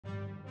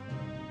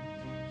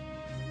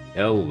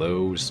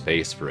Hello,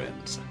 space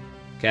friends.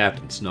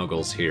 Captain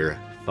Snuggles here,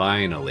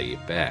 finally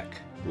back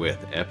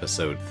with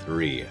episode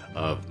 3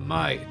 of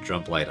my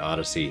Jumplight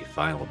Odyssey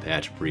Final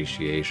Patch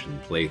Appreciation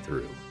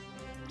playthrough.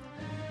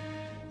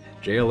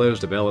 JLO's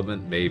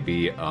development may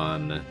be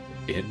on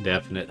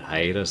indefinite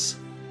hiatus,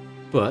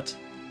 but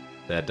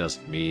that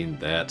doesn't mean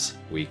that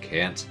we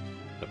can't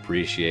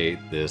appreciate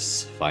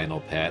this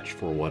final patch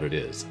for what it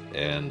is.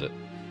 And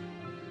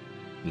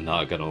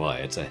not gonna lie,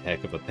 it's a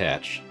heck of a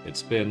patch.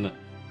 It's been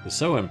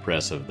so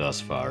impressive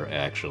thus far,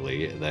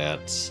 actually,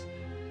 that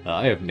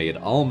I have made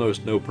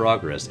almost no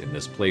progress in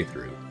this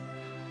playthrough.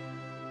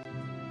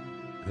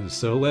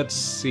 So let's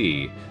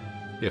see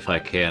if I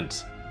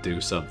can't do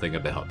something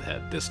about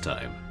that this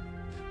time.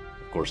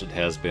 Of course, it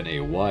has been a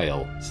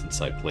while since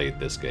I played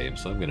this game,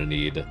 so I'm going to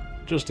need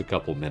just a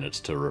couple minutes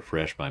to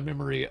refresh my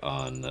memory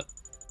on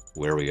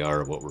where we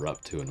are, what we're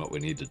up to, and what we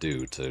need to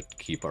do to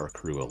keep our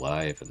crew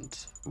alive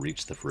and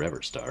reach the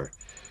Forever Star.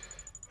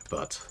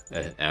 But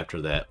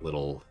after that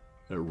little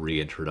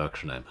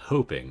reintroduction, I'm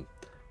hoping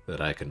that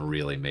I can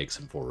really make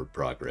some forward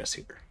progress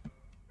here.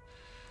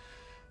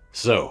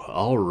 So,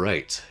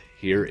 alright,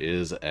 here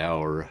is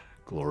our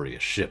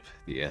glorious ship,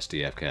 the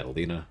SDF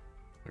Catalina.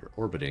 We're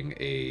orbiting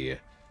a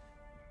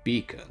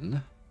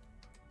beacon.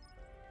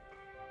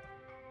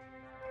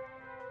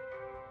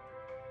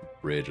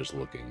 Bridge is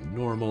looking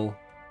normal.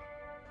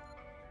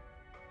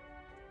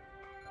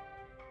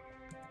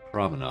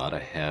 Promenade, I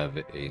have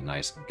a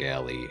nice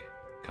galley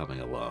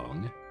coming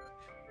along,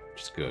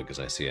 which is good because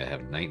I see I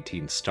have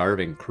 19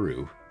 starving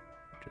crew,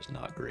 which is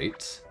not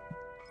great.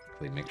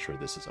 Quickly make sure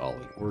this is all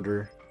in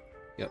order.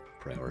 Yep,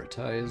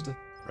 prioritized,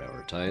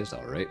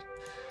 alright.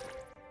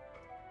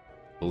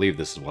 I believe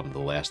this is one of the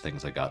last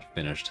things I got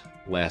finished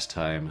last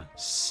time,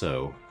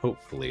 so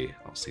hopefully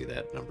I'll see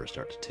that number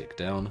start to tick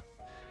down.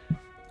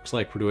 Looks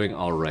like we're doing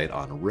alright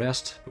on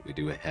rest, but we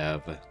do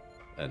have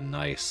a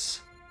nice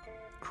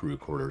crew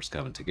quarters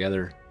coming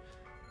together.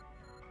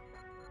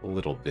 A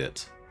little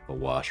bit of a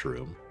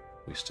washroom.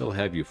 We still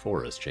have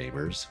Euphora's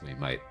chambers. We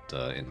might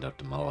end up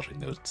demolishing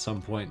those at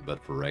some point,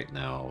 but for right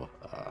now,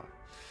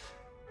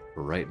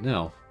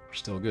 we're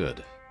still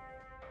good.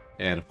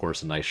 And of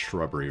course, a nice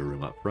shrubbery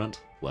room up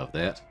front. Love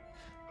that.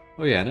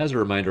 Oh yeah, and as a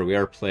reminder, we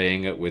are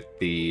playing with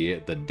the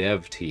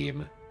dev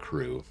team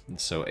crew,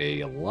 so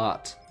a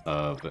lot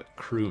of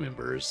crew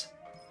members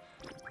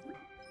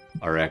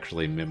are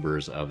actually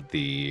members of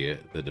the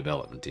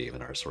development team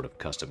and are sort of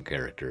custom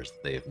characters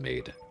that they have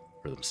made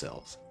for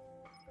themselves,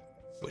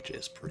 which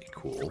is pretty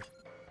cool.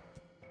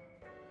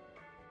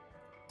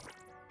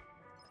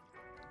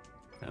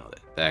 Now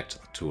then, back to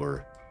the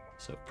tour.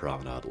 So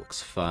Promenade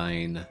looks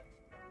fine.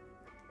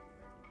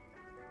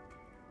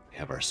 We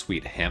have our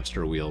sweet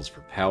hamster wheels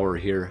for power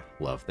here.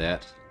 Love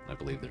that. I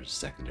believe there's a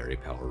secondary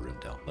power room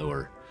down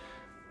lower.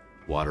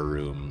 Water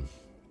room,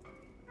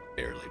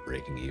 barely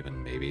breaking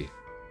even, maybe.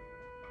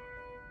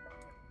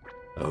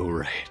 Oh,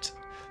 right.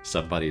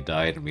 Somebody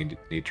died and we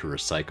need to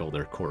recycle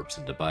their corpse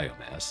into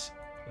biomass.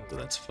 So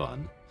that's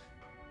fun.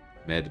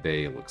 Med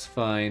bay looks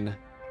fine.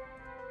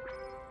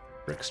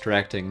 For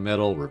extracting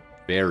metal, we're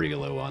very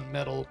low on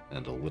metal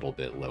and a little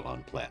bit low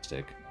on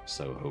plastic.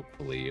 So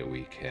hopefully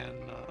we can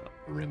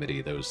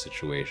remedy those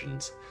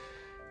situations.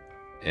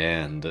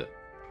 And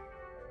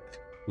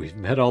we've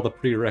met all the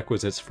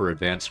prerequisites for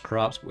advanced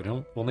crops. We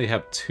don't only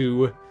have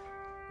two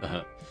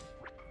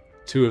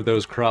of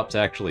those crops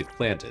actually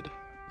planted.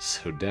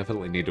 So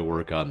definitely need to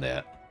work on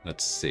that.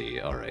 Let's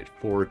see. Alright,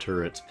 4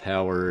 turrets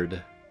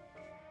powered.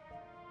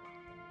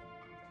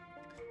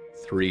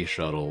 3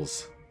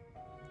 shuttles.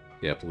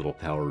 Yep, a little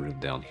power room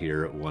down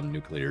here. 1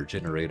 nuclear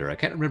generator. I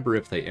can't remember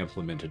if they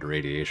implemented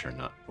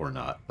radiation or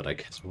not, but I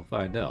guess we'll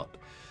find out.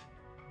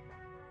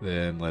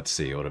 Then let's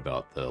see, what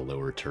about the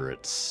lower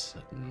turrets?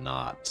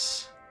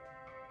 Not.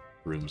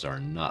 Rooms are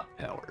not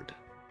powered.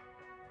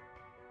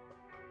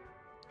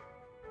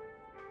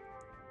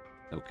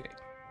 Okay.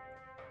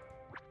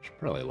 Should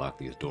probably lock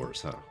these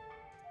doors, huh?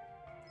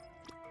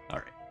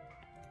 Alright.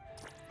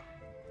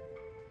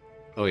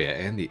 Oh yeah,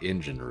 and the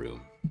engine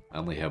room. I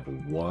only have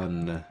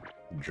 1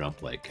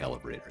 Jumplight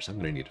calibrator, so I'm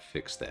going to need to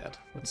fix that.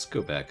 Let's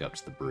go back up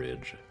to the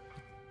bridge.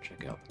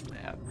 Check out the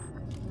map.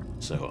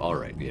 So,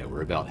 alright, yeah,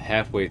 we're about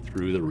halfway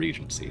through the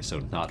Regency, so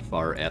not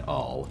far at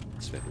all.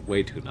 Spent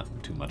way too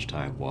much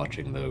time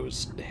watching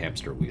those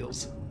hamster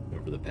wheels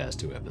over the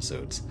past 2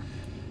 episodes.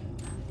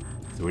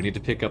 So we need to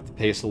pick up the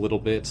pace a little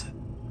bit.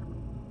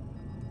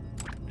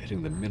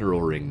 Hitting the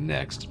mineral ring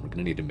next. We're going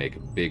to need to make a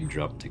big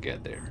jump to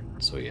get there.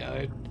 So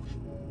yeah,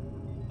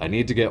 I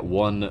need to get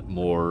 1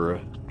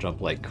 more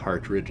Jumplight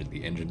cartridge in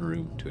the engine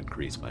room to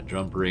increase my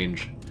jump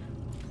range.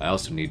 I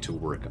also need to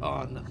work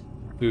on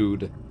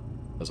food,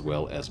 as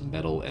well as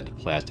metal and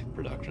plastic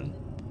production.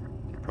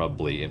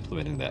 Probably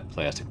implementing that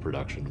plastic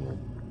production will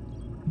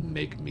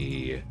make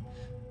me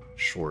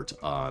short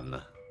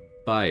on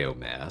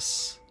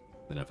biomass.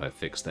 Then if I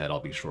fix that, I'll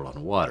be short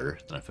on water.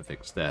 Then if I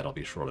fix that, I'll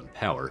be short on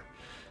power.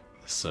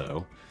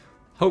 So,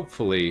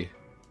 hopefully,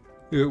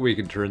 we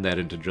can turn that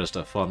into just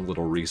a fun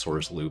little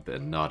resource loop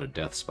and not a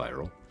death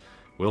spiral.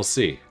 we'll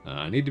see.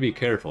 I need to be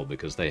careful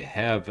because they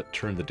have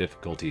turned the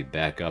difficulty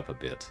back up a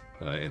bit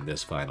in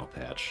this final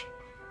patch.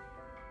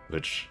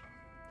 Which,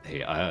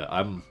 hey,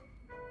 I'm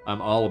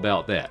all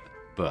about that,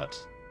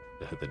 but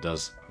that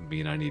does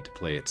mean I need to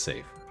play it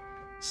safe.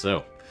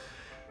 So,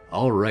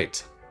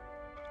 alright.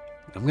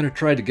 I'm going to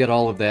try to get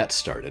all of that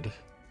started.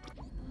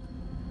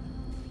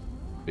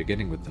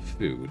 Beginning with the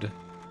food.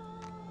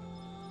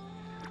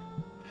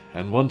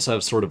 And once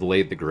I've sort of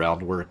laid the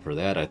groundwork for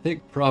that, I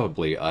think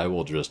probably I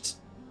will just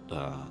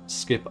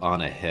skip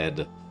on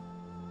ahead.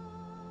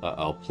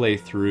 I'll play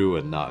through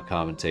and not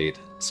commentate,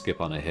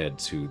 skip on ahead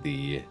to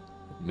the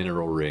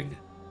mineral ring,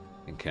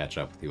 and catch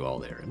up with you all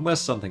there. Unless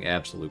something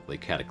absolutely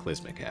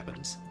cataclysmic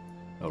happens.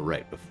 Oh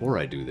right, before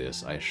I do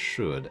this, I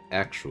should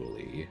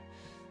actually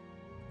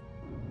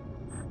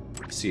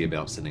see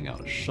about sending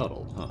out a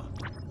shuttle, huh?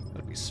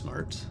 That'd be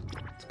smart.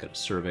 It's got a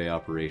survey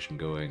operation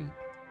going.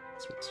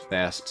 This one's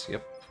fast,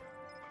 yep.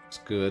 It's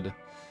good.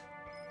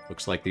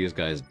 Looks like these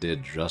guys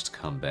did just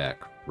come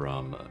back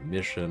from a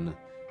mission,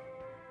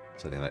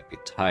 so they might be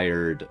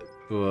tired,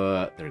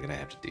 but they're gonna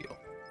have to deal.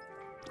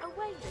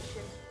 Away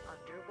mission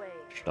underway.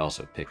 Should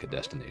also pick a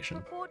destination.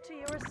 Report to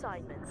your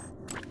assignments.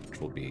 Which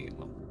will be,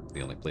 well,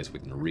 the only place we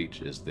can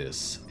reach is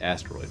this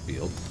asteroid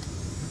field.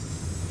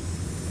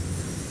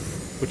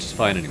 Which is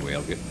fine anyway.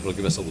 It'll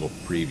give us a little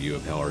preview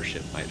of how our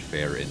ship might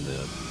fare in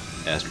the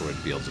asteroid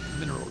fields of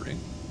the mineral ring.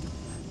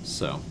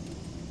 So,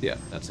 yeah,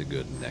 that's a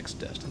good next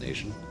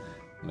destination.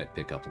 Might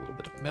pick up a little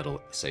bit of metal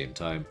at the same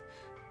time.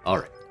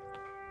 Alright.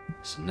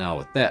 So now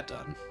with that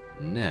done,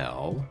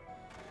 now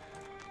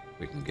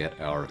we can get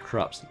our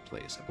crops in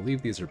place. I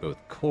believe these are both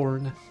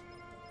corn.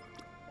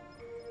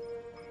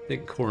 I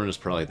think corn is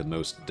probably the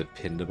most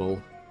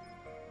dependable,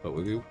 but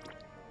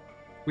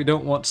we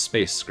don't want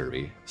space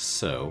scurvy,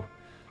 so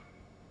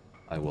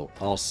I will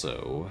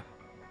also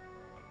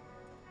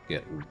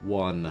get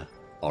one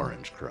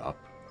orange crop.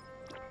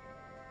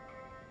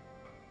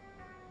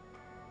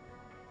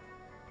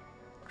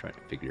 I'm trying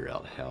to figure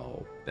out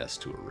how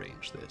best to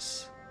arrange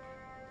this.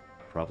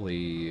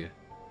 Probably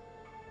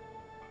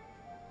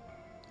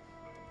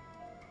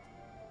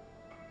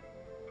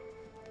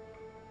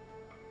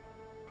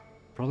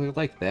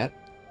like that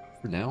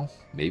for now,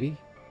 maybe?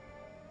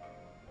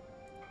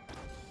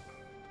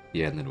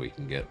 Yeah, and then we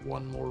can get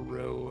one more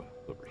row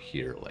over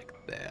here like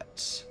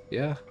that.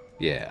 Yeah?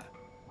 Yeah.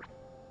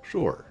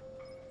 Sure.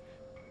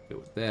 Go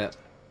with that.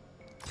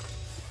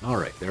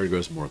 Alright, there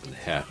goes more than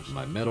half of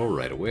my metal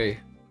right away.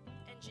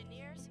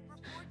 Engineers,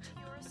 report to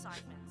your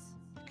assignments.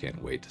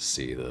 Can't wait to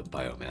see the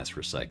biomass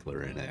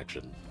recycler in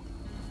action.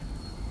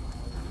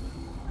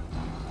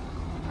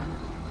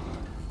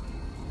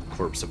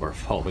 Corpse of our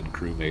fallen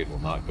crewmate will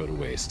not go to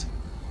waste.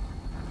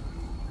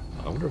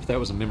 I wonder if that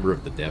was a member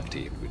of the dev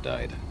team who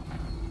died.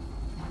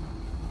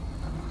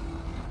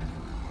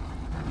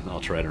 I'll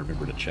try to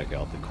remember to check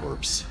out the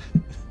corpse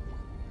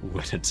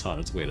when it's on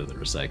its way to the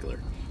recycler.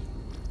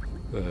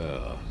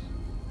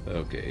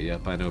 Okay,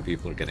 yep, I know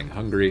people are getting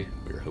hungry.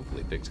 We're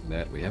hopefully fixing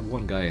that. We have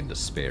one guy in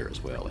despair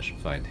as well. I should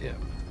find him.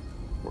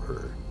 Or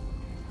her.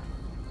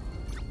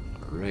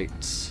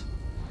 Alright.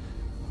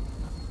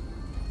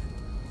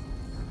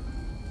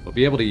 We'll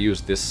be able to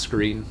use this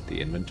screen,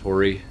 the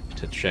inventory,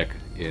 to check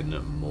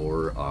in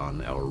more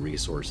on our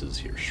resources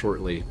here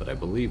shortly, but I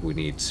believe we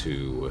need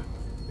to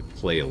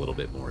play a little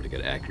bit more to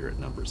get accurate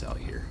numbers out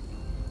here.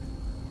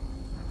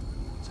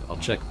 So I'll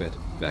check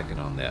back in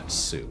on that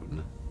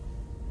soon.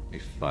 Let me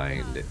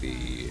find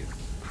the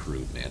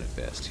crew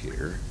manifest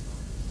here.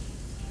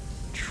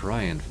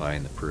 Try and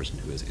find the person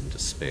who is in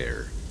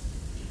despair.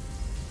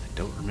 I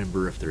don't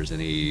remember if there's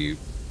any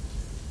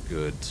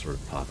good sort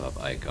of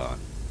pop-up icon.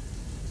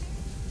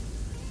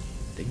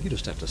 I think you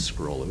just have to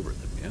scroll over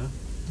them, yeah?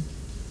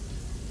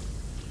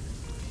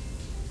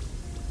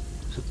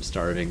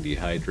 Starving,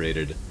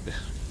 dehydrated,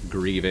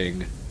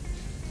 grieving.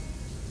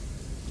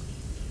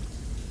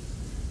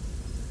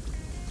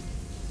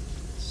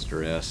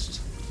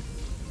 Stressed.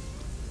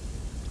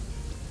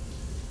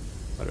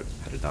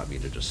 I did not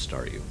mean to just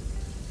star you.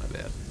 My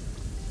bad.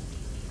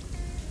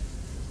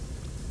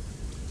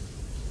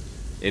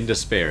 In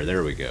despair,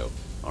 there we go.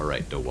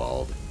 Alright,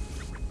 DeWald.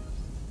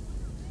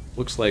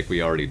 Looks like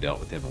we already dealt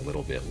with him a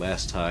little bit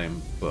last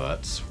time,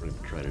 but we're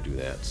going to try to do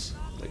that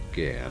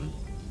again.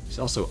 He's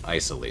also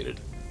isolated,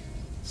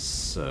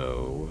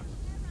 so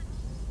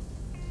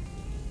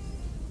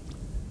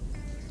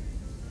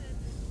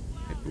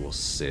maybe we'll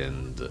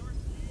send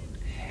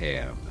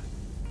Ham.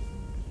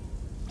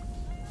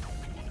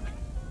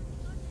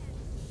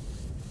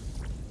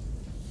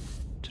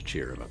 To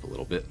cheer him up a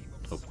little bit.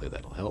 Hopefully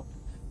that'll help.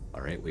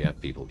 Alright, we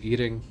have people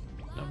eating.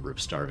 Number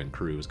of starving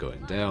crews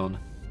going down.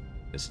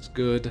 This is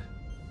good.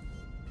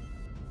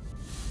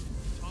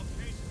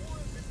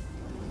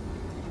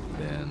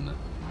 Then,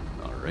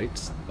 alright,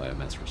 the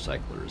biomass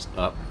recycler is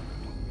up.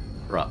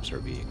 Crops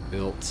are being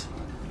built.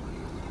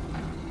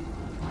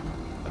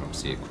 I don't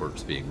see a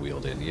corpse being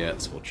wheeled in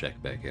yet, so we'll check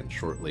back in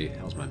shortly.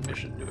 How's my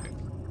mission doing?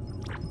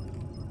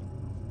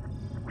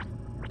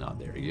 Not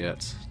there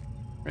yet.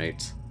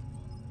 Right.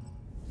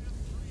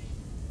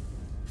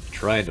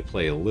 trying to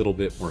play a little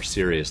bit more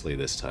seriously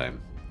this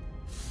time.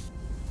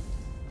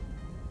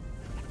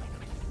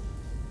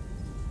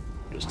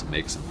 Just to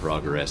make some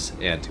progress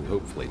and to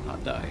hopefully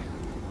not die.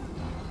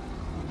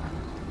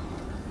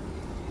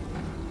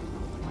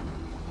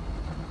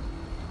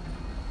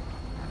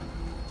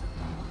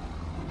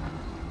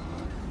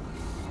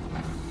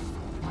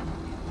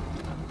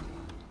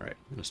 Alright,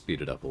 I'm going to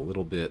speed it up a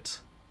little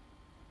bit.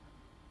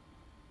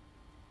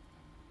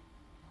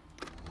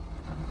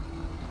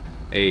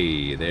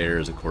 Hey,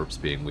 there's a corpse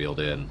being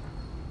wheeled in.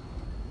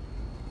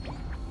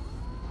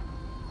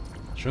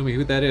 Show me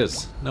who that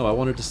is. No, I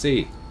wanted to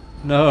see.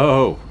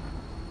 No!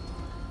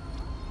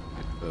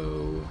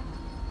 Info.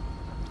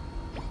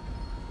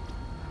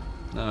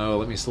 No,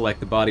 let me select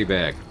the body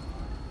bag.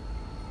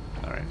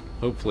 Alright,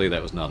 hopefully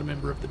that was not a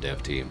member of the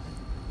dev team.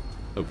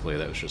 Hopefully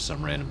that was just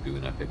some random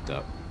goon I picked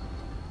up.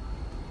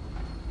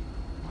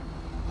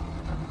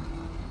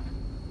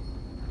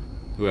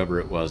 Whoever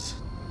it was,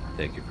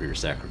 thank you for your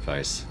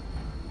sacrifice.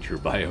 Your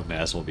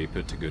biomass will be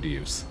put to good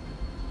use.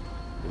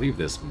 I believe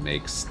this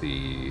makes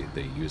the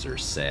user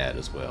sad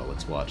as well.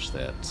 Let's watch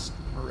that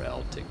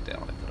morale tick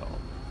down, if at all.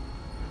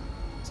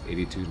 It's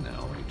 82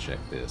 now. Let me check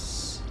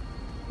this.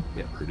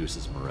 Yeah, it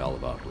produces morale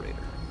of operator.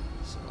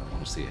 So I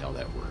want to see how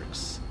that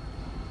works.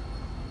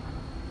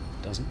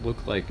 Doesn't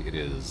look like it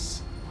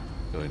is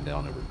going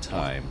down over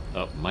time.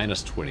 Oh,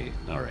 minus 20.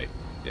 Alright,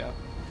 yeah.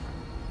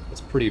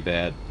 That's pretty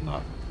bad.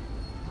 Not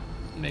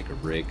make or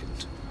break.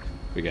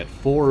 We got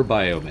 4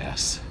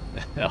 biomass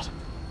out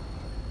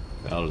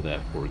of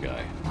that poor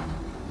guy.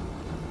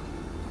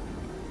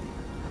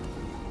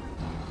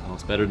 Well,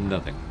 it's better than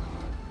nothing.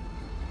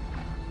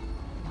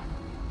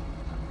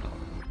 Oh,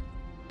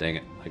 dang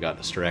it, I got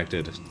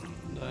distracted.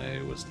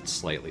 I was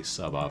slightly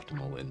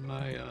suboptimal in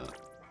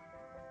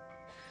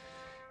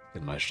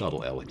my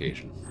shuttle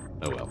allocation.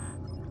 Oh well.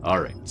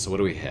 Alright, so what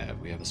do we have?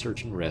 We have a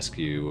search and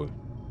rescue.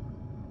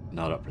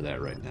 Not up for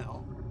that right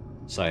now.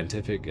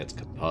 Scientific gets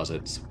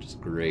composites, which is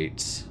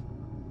great.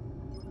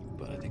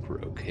 But I think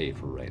we're okay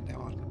for right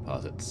now on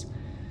composites.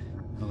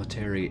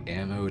 Military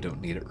ammo,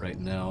 don't need it right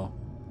now.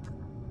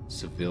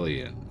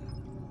 Civilian.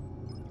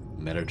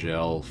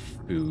 Metagel,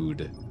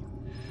 food.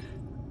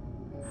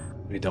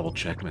 Let me double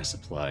check my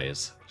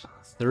supplies.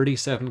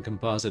 37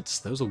 composites,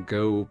 those will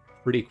go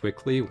pretty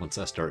quickly once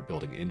I start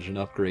building engine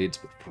upgrades,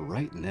 but for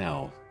right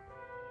now,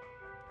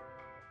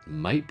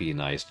 might be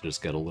nice to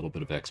just get a little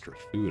bit of extra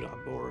food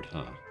on board,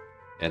 huh?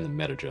 And the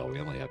metagel, we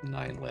only have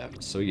 9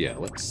 left. So yeah,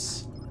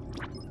 let's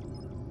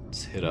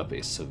hit up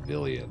a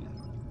civilian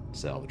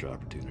salvage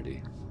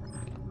opportunity.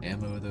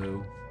 Ammo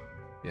though,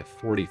 we have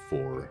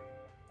 44.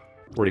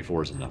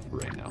 44 is enough for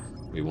right now.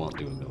 We won't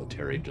do a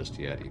military just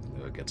yet, even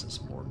though it gets us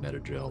more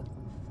metagel.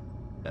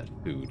 That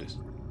food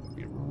would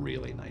be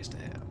really nice to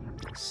have.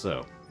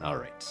 So,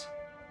 alright.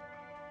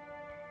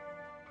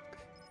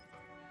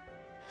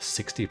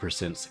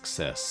 60%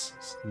 success.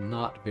 It's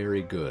not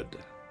very good.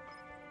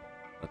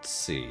 Let's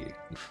see.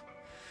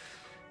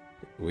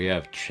 We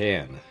have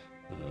Chan,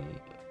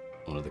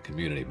 one of the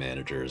community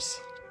managers,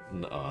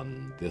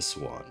 on this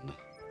one.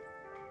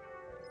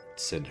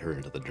 Send her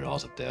into the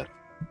jaws of death.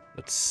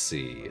 Let's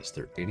see. Is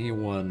there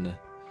anyone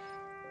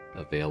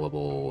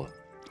available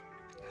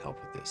to help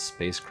with this?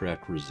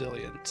 Spacecraft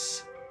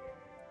resilience.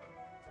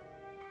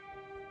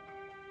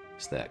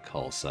 Is that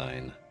call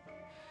sign?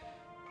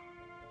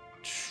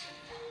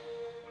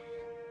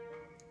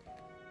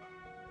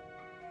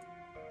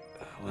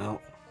 Well...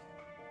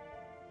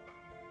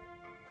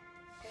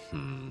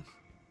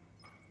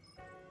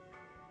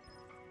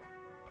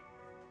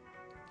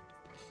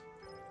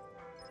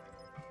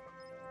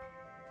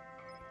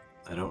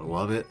 I don't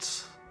love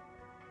it.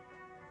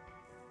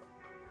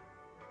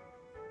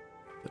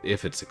 But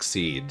if it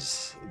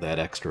succeeds, that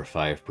extra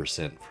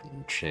 5%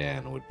 from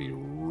Chan would be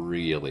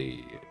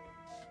really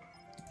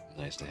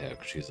nice to have,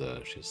 because she's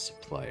a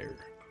supplier.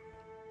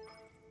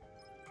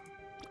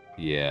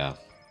 Yeah.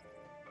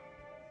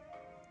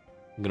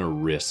 I'm gonna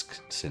risk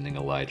sending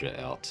Elijah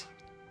out,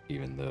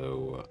 even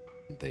though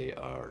they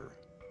are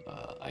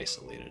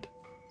isolated.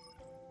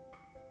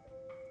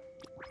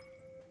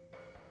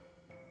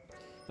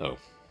 Oh.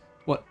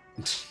 What?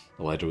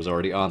 Elijah was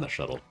already on the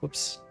shuttle.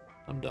 Whoops.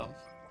 I'm dumb.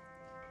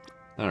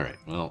 Alright,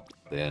 well,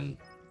 then...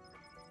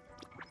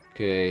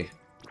 Okay.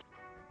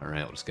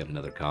 Alright, we'll just get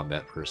another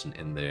combat person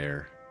in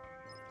there.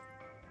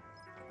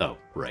 Oh,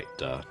 right,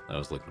 I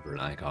was looking for an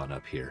icon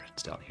up here.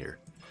 It's down here.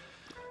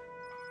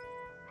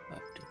 I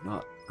do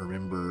not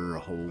remember a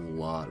whole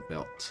lot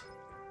about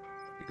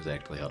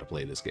exactly how to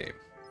play this game.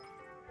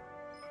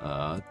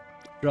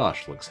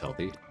 Josh looks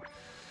healthy.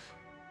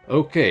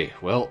 Okay,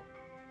 well...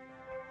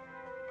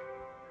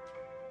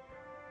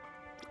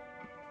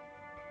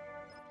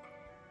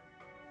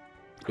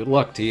 Good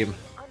luck, team.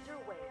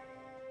 Underway.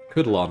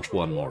 Could launch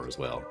one more as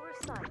well. Your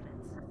assignments.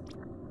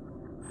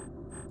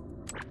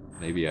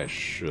 Maybe I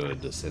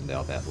should send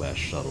out that last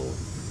shuttle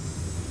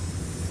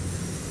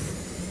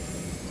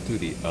to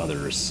the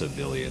other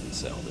civilian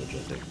salvage, I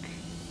think.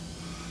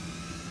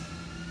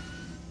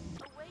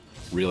 Away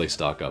mission really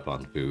stock up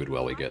on food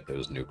while we get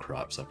those new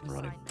crops up and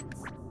running.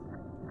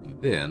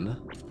 And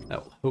then,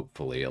 that will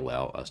hopefully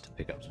allow us to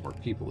pick up some more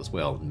people as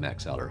well and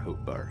max out our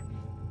hope bar.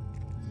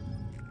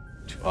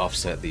 To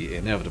offset the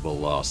inevitable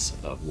loss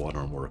of one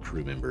or more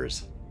crew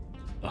members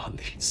on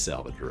these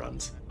salvage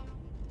runs.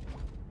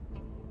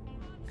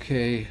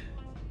 Okay,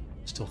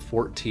 still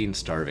 14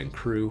 starving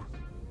crew.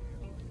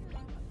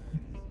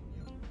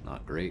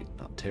 Not great,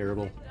 not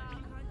terrible.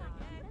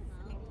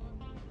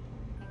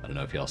 I don't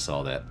know if y'all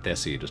saw that.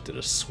 Tessie just did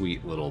a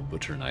sweet little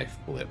butcher knife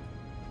flip.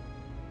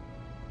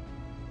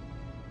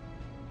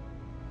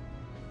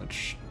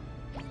 Which...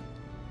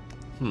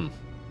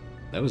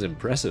 that was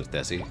impressive,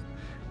 Tessie.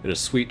 Did a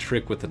sweet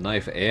trick with the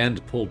knife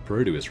and pulled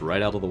produce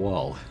right out of the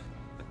wall.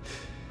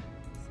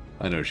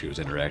 I know she was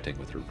interacting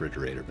with the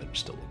refrigerator, but it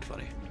still looked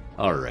funny.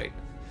 Alright.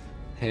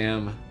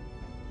 Ham.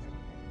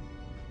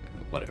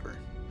 Whatever.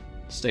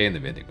 Stay in the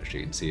vending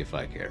machine, see if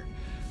I care.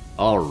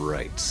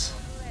 Alright.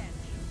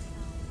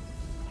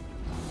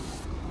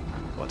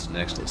 What's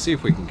next? Let's see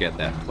if we can get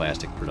that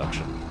plastic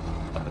production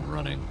up and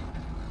running.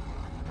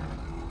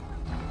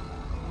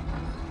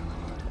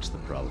 What's the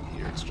problem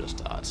here? It's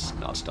just it's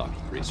not stocked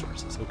with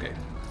resources. Okay.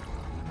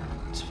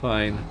 It's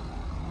fine.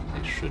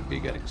 They should be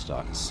getting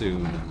stocked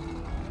soon.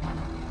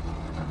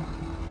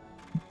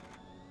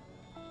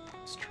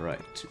 Let's try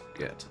to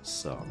get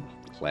some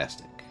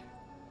plastic.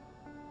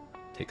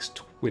 Takes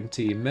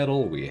 20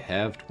 metal. We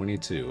have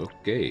 22.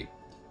 Okay.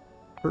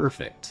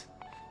 Perfect.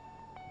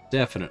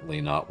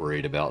 Definitely not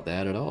worried about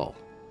that at all.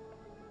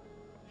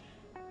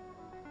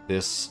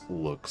 This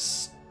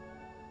looks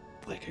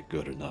like a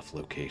good enough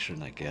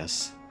location, I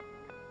guess.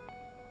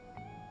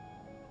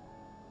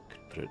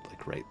 Could put it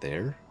like right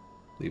there.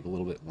 Leave a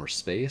little bit more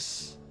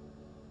space.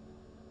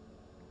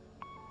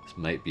 This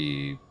might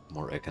be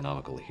more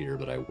economical here,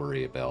 but I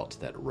worry about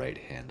that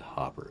right-hand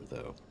hopper,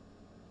 though.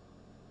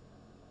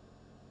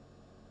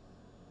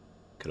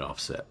 Could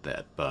offset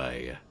that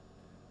by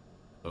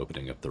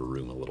opening up the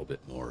room a little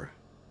bit more.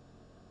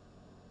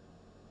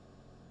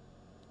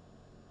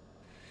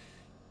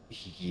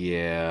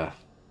 Yeah.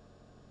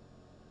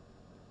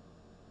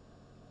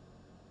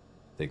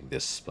 I think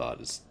this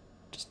spot is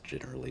just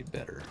generally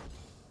better.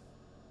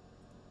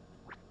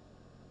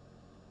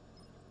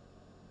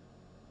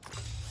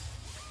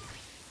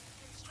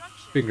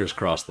 Fingers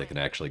crossed they can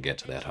actually get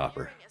to that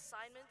hopper.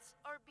 Assignments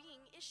are being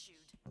issued.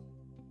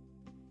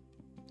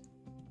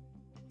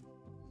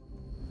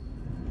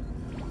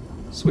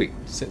 Sweet.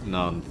 Sitting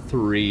on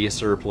 3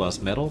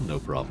 surplus metal, no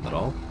problem at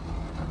all.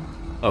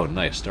 Oh,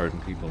 nice. Starting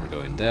people are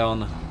going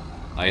down.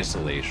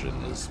 Isolation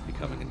is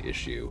becoming an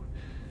issue,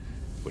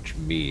 which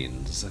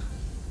means...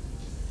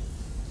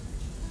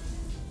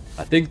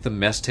 I think the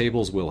mess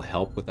tables will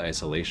help with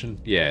isolation.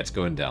 Yeah, it's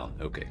going down.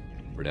 Okay.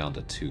 We're down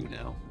to 2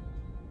 now.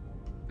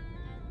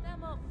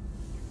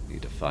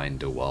 Need to find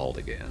DeWald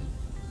again.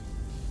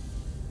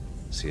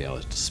 See how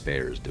his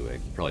despair is doing.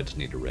 Probably just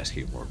need to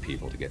rescue more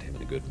people to get him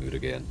in a good mood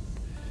again.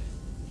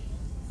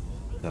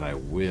 Then I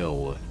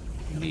will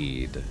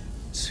need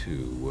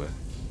to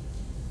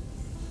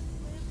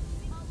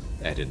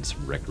add in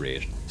some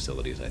recreation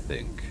facilities, I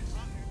think.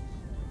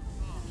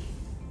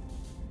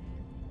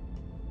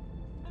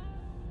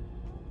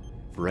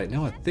 For right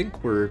now, I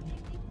think we're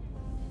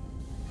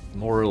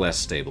more or less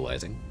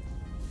stabilizing.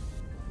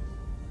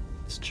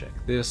 Let's check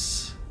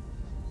this.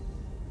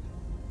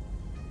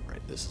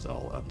 Right, this is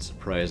all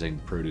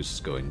unsurprising. Produce is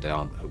going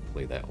down, but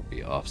hopefully that will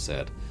be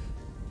offset.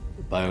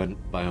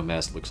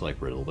 Biomass looks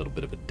like we're at a little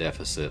bit of a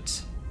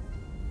deficit.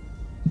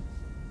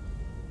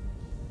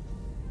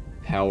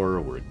 Power,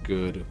 we're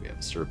good. We have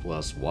a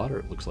surplus. Water,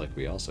 it looks like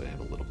we also have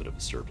a little bit of a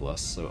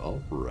surplus. So,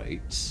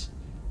 alright.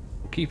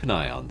 We'll keep an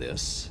eye on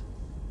this.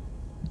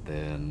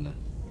 Then...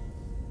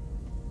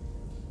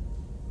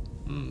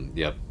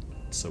 yep.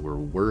 So we're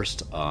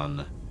worst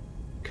on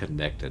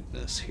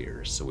connectedness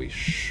here. So we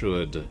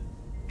should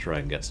try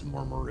and get some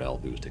more morale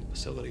boosting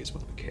facilities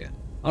when we can.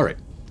 Alright,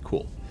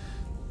 cool.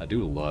 I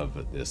do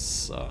love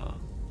this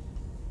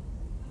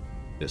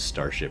this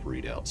starship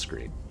readout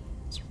screen.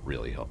 It's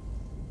really helpful.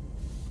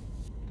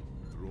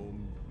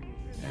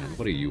 And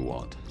what do you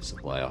want,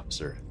 supply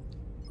officer?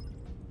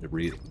 The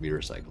be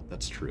recycled.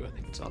 That's true. I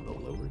think it's on the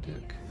lower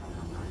deck.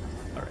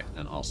 Alright,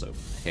 and also,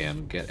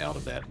 Ham, get out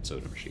of that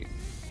soda machine.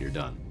 You're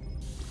done.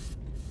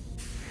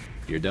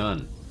 You're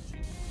done.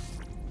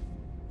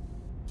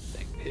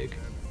 Dang pig.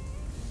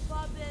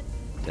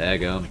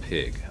 Daggum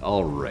pig.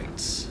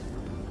 Alright.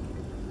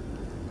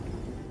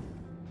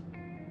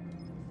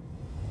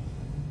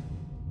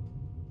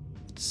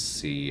 Let's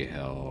see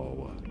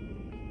how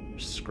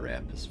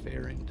scrap is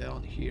faring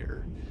down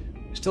here.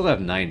 We still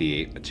have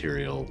 98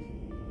 material.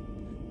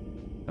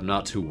 I'm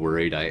not too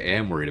worried. I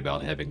am worried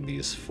about having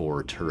these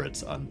 4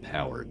 turrets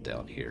unpowered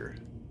down here.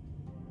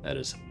 That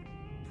is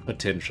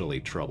potentially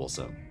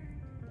troublesome.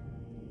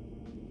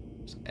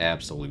 It's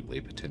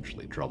absolutely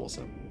potentially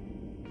troublesome.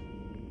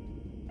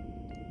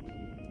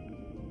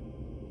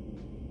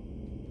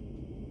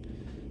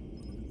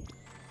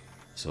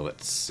 So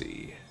let's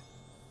see.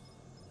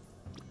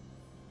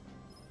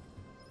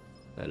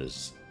 That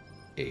is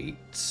 8.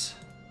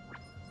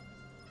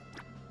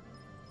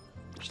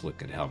 Just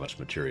look at how much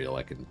material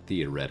I can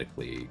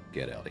theoretically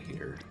get out of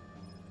here.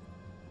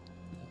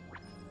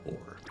 4,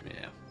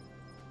 yeah.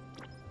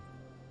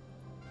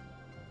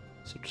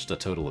 So just a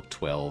total of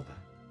 12.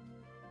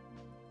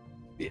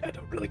 Yeah, I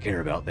don't really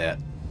care about that.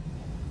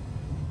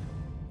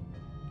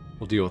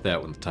 We'll deal with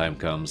that when the time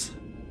comes.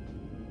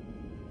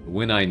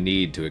 When I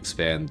need to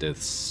expand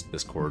this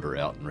corridor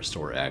out and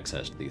restore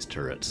access to these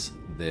turrets,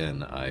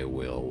 then I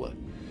will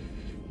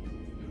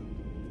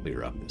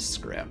clear up this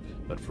scrap.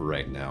 But for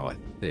right now, I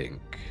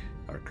think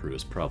our crew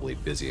is probably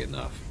busy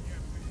enough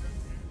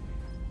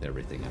with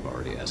everything I've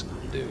already asked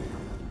them to do.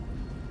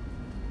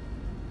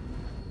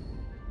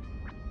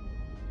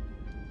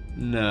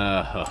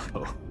 No.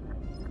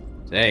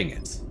 Dang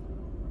it.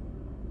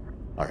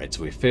 Alright,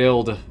 so we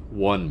failed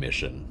one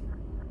mission.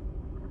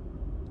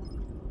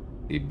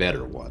 The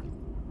better one.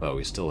 But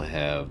we still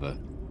have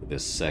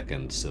this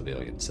second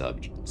civilian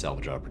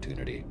salvage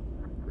opportunity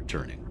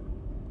returning.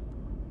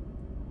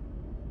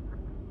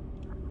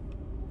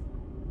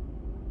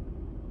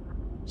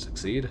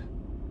 Succeed?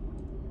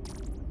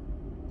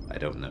 I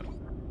don't know.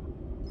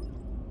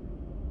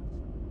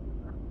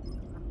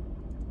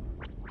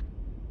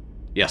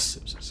 Yes,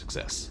 it was a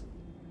success.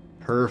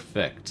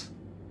 Perfect.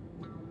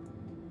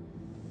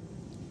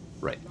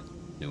 Right.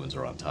 New ones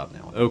are on top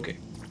now. Okay.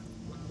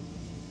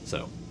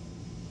 So,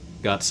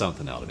 got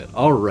something out of it.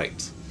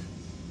 Alright.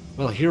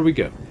 Well, here we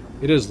go.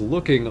 It is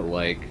looking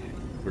like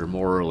we're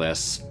more or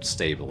less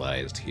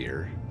stabilized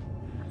here.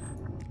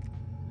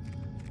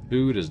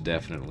 Food is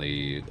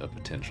definitely a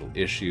potential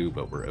issue,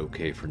 but we're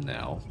okay for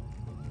now.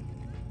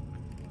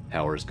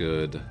 Power's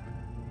good.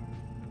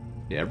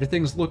 Yeah,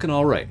 everything's looking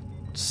alright.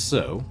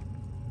 So,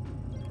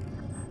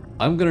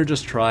 I'm gonna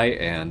just try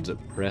and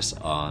press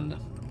on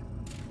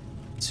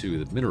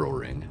to the mineral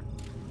ring.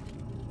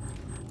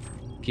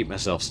 Keep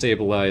myself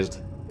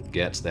stabilized,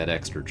 get that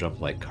extra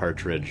Jumplight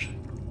cartridge,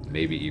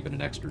 maybe even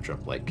an extra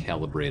Jumplight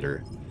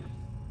calibrator.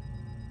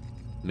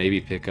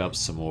 Maybe pick up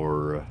some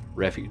more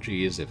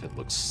refugees if it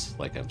looks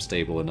like I'm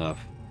stable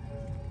enough.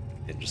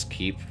 And just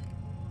keep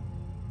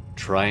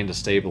trying to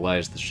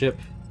stabilize the ship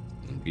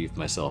and beef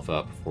myself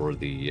up for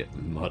the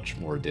much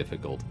more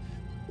difficult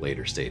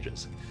later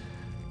stages.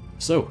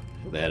 So,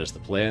 that is the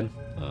plan.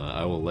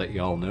 I will let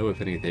y'all know if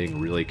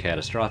anything really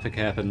catastrophic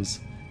happens,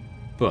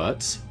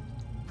 but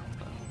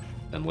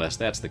unless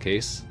that's the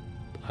case,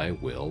 I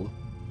will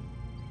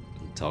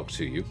talk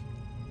to you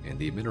in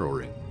the mineral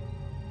ring.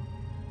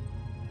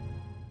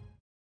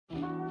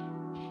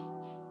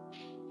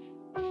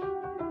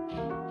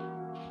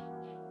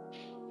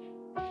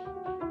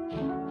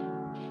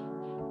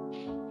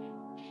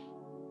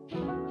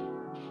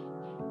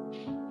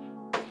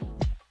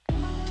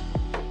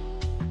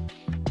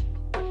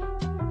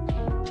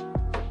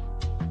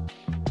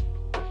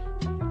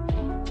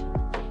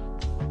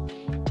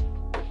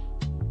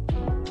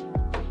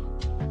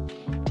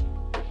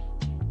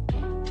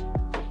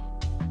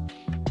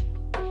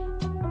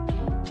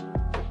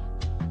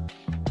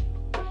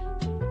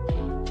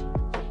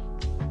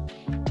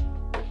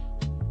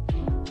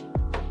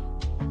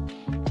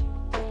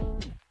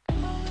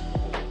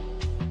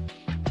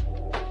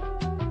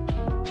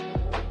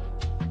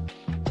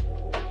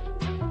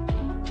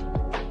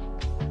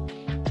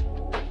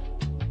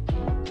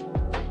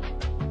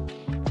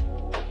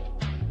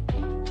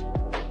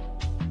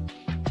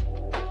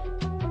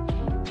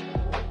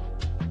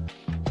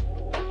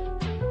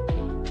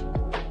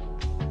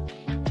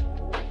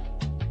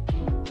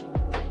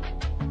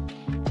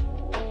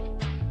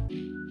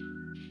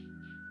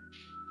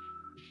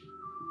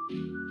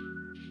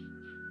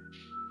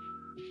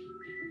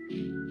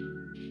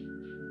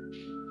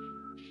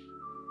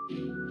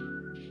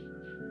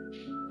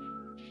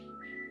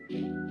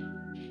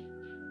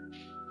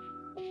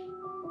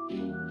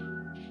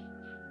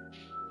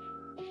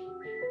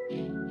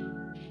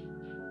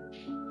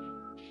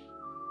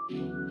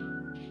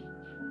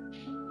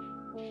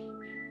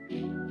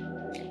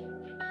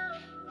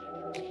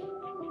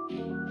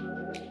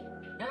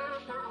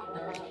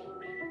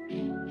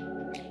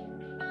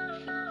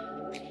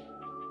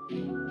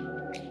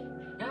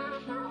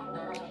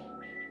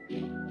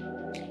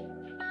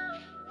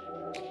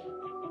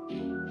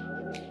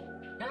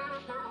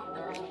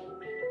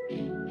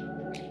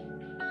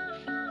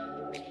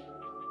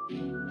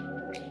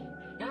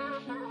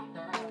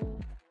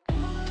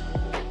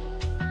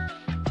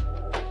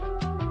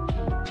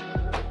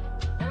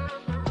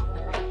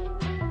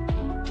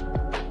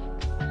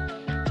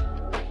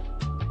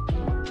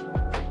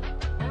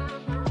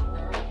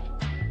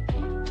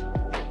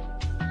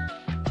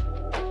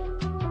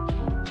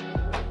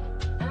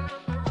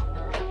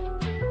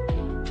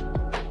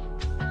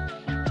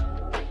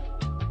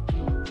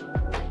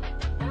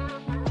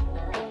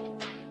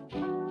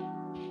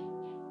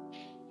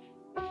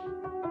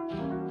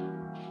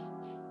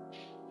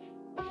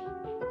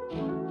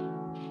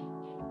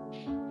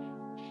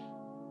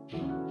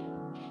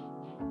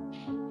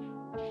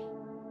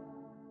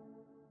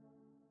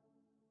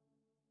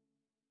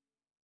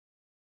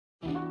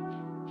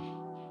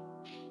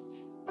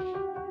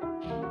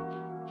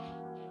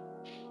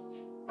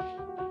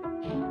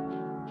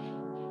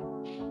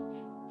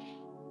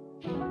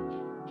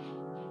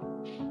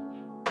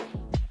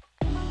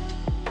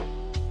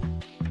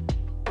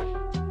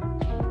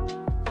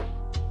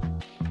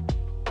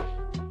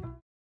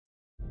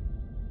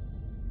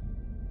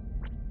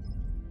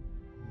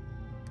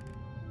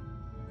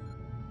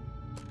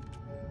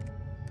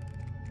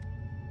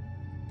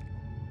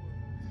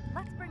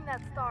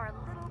 that star a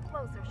little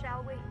closer,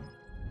 shall we?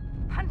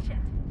 Punch it!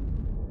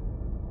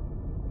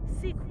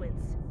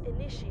 Sequence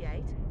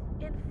initiate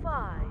in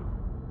 5,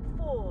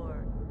 4,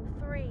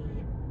 3,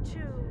 2,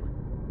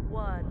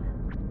 1.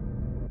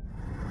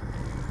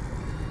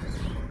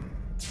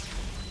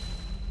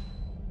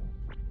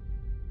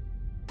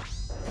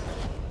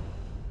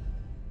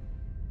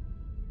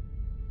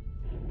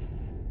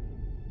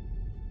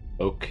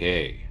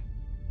 Okay,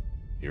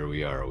 here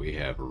we are. We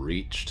have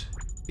reached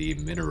the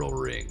mineral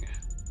ring.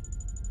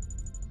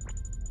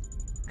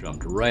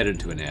 Jumped right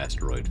into an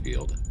asteroid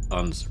field,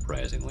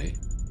 unsurprisingly.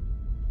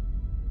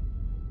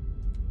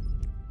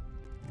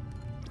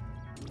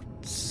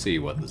 Let's see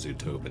what the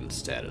Zootopin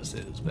status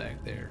is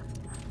back there.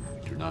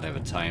 We do not have a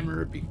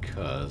timer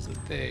because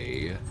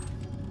they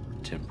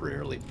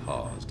temporarily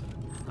paused.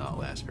 Not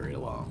last very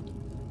long.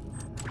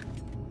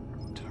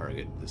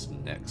 Target this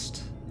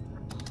next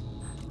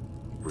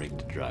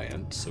ringed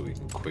giant so we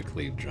can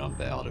quickly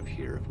jump out of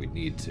here if we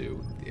need to.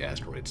 The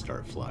asteroids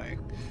start flying.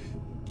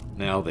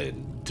 Now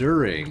then,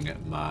 during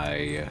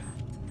my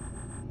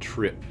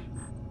trip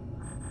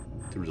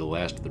through the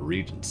last of the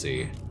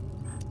Regency,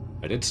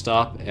 I did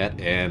stop at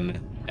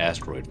an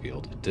asteroid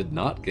field. Did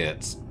not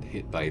get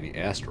hit by any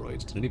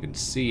asteroids. Didn't even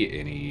see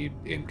any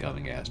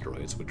incoming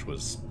asteroids, which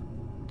was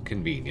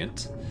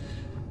convenient.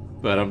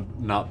 But I'm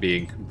not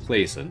being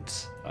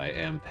complacent. I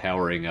am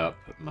powering up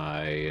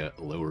my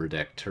lower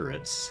deck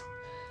turrets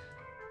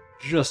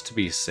just to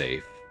be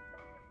safe.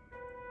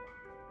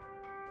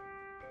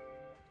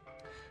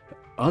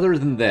 Other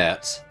than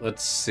that,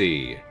 let's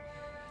see.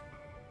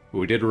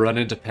 We did run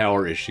into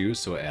power issues,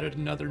 so I added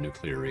another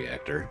nuclear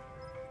reactor.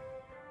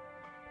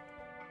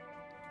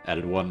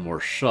 Added one more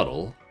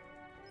shuttle.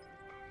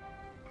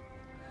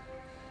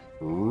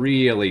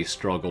 Really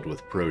struggled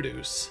with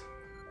produce.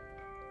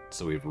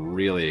 So we've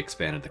really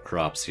expanded the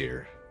crops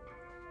here.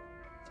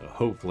 So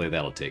hopefully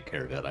that'll take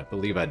care of it. I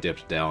believe I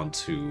dipped down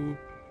to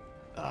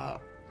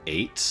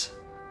 8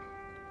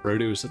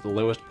 produce at the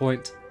lowest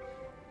point.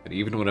 But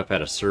even when I've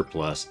had a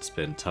surplus, it's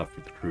been tough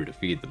for the crew to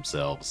feed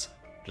themselves,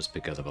 just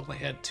because I've only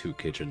had 2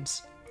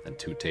 kitchens and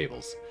 2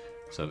 tables.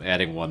 So I'm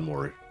adding one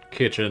more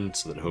kitchen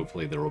so that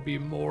hopefully there will be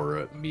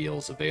more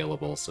meals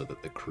available so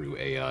that the crew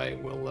AI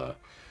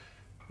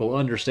will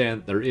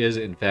understand that there is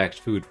in fact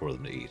food for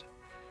them to eat.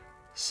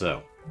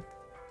 So,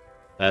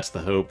 that's the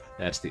hope,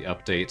 that's the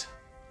update.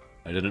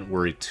 I didn't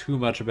worry too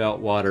much about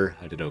water,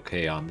 I did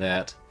okay on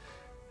that.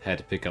 Had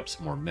to pick up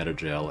some more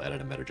metagel,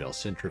 added a metagel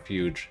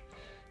centrifuge.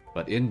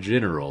 But in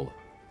general,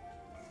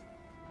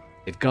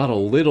 it got a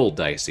little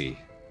dicey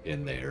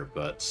in there,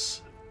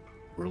 but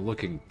we're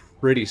looking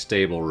pretty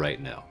stable right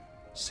now.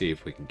 See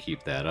if we can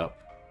keep that up.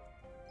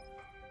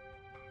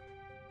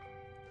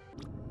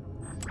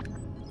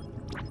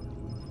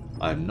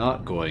 I'm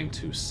not going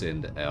to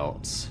send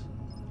out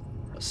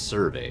a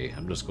survey.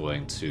 I'm just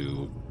going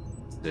to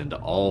send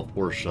all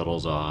 4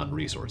 shuttles on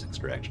resource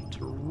extraction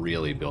to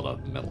really build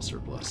up the metal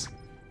surplus.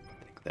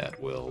 I think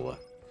that will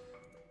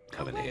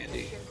come in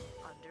handy.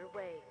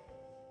 Underway.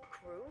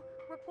 Crew,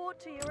 report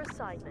to your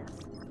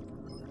assignments.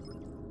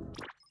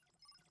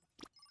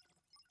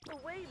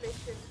 Away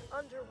mission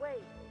underway.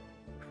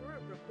 Crew,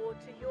 report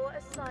to your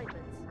assignments.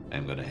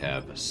 I'm going to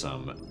have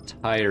some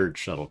tired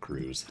shuttle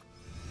crews.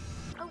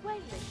 Away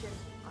mission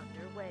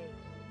underway.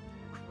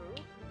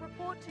 Crew,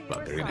 report to your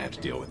But they're going to have to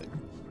assignments. deal with it,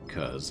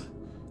 because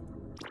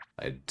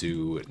I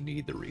do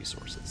need the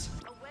resources.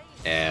 Away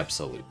mission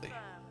Absolutely.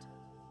 confirmed.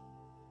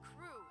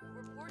 Crew,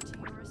 report to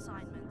your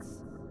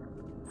assignments.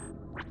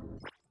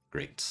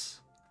 Great.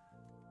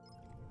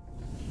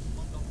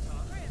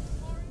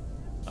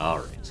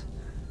 Alright.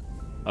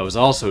 I was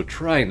also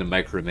trying to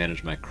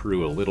micromanage my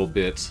crew a little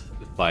bit,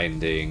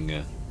 finding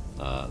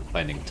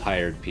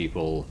tired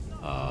people,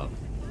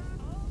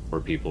 or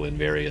people in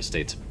various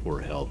states of poor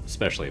health,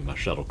 especially my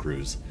shuttle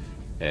crews,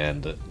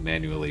 and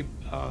manually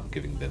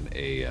giving them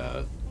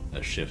a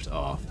shift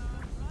off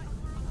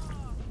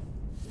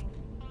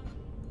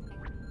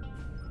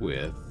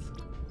with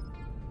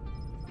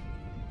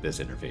this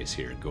interface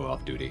here, go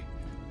off duty.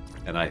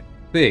 And I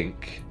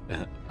think,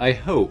 I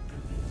hope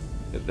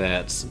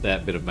that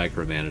that bit of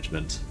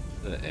micromanagement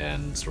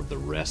and sort of the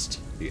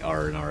rest, the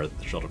R&R that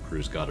the shuttle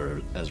crews got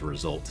as a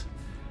result,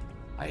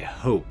 I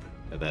hope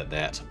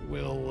that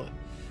will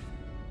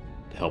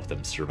help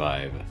them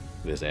survive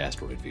this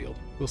asteroid field.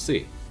 We'll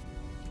see.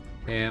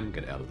 Pam,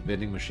 get out of the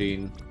vending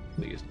machine.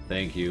 Please,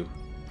 thank you.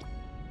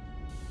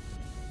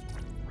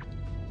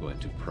 Going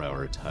to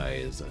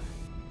prioritize...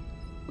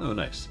 Oh,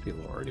 nice.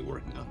 People are already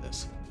working on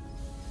this.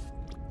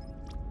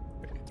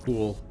 Very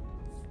cool.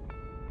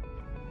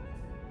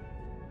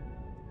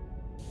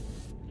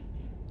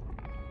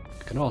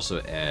 I can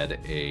also add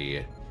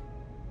a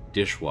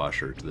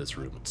dishwasher to this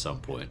room at some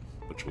point,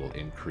 which will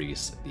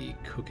increase the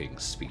cooking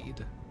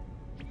speed.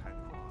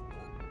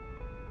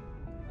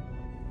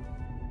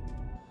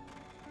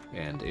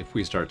 And if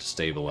we start to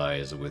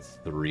stabilize with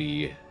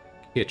 3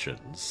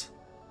 kitchens,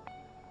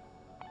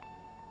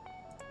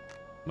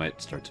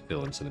 might start to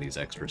fill in some of these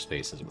extra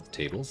spaces with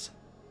tables.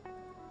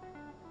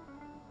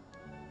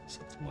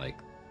 Something like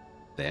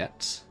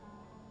that.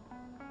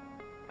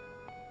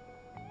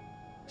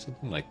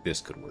 Something like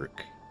this could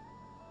work.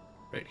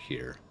 Right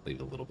here.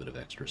 Leave a little bit of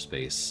extra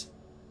space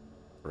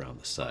around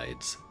the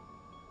sides.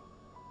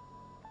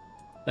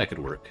 That could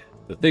work.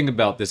 The thing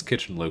about this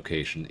kitchen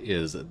location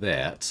is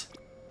that...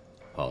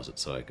 Pause it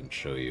so I can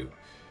show you.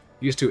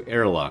 These two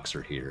airlocks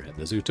are here, and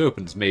the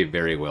Zootopans may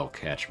very well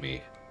catch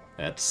me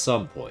at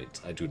some point.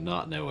 I do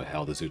not know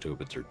how the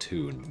Zootopans are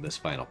tuned in this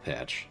final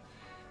patch.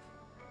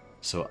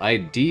 So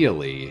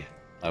ideally,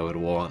 I would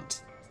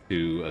want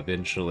to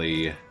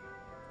eventually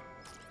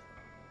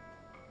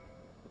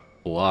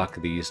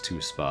block these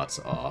two spots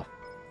off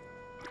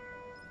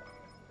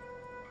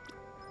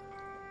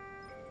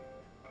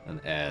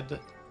and add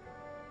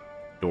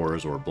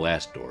doors or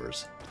blast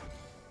doors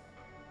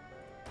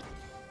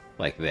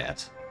like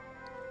that,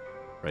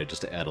 right?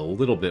 Just to add a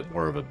little bit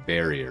more of a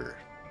barrier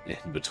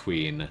in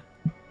between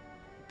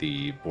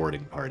the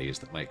boarding parties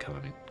that might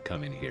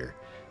come in here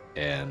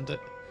and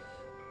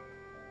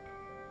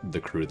the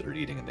crew that are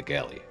eating in the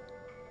galley.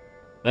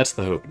 That's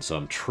the hope, and so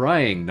I'm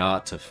trying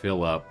not to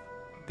fill up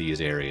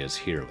these areas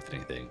here with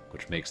anything,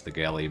 which makes the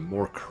galley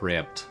more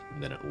cramped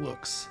than it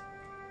looks.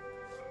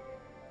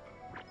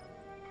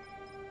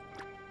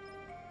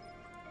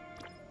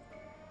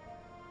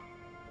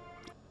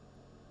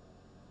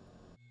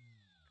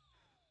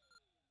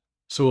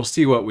 So we'll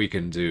see what we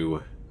can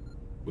do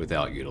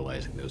without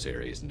utilizing those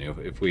areas. And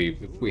if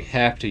we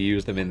have to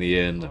use them in the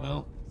end,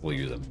 well, we'll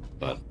use them,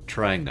 but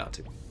trying not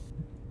to.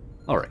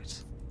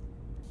 Alright.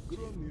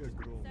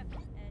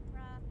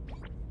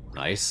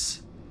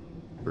 Nice.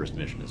 First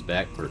mission is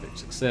back. Perfect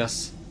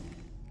success.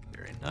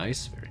 Very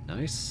nice, very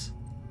nice.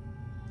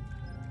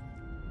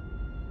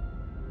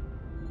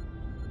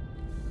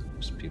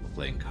 Some people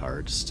playing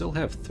cards. Still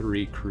have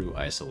 3 crew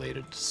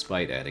isolated,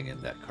 despite adding in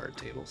that card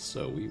table.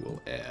 So we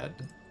will add...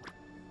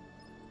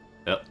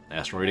 Oh,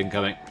 asteroid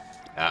incoming.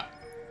 Ah.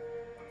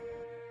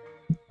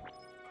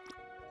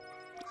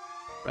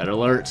 Red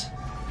alert.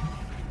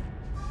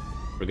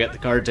 Forget the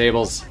card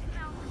tables.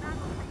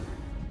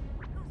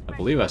 I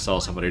believe I saw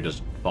somebody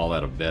just fall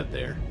out of bed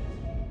there,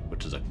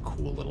 which is a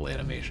cool little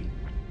animation.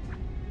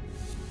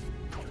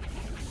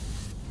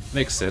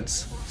 Makes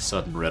sense.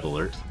 Sudden red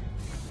alert.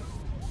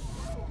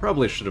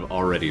 Probably should have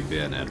already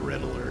been at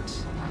red alert.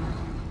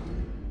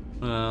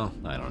 Well,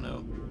 I don't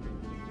know.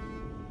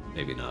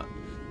 Maybe not.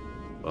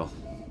 Well,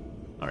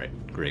 alright,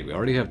 great. We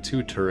already have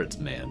 2 turrets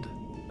manned.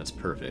 That's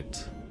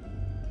perfect.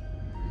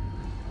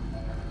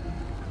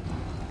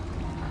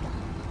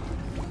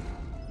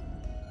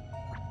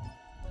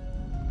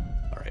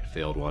 Alright,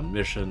 failed 1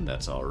 mission.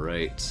 That's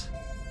alright.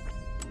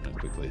 I'll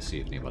quickly see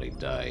if anybody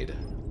died.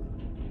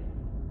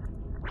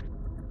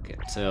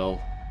 Can't tell.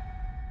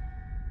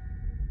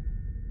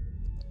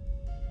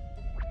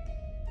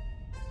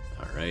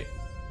 Alright,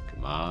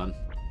 come on.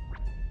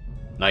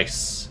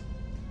 Nice!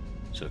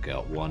 Took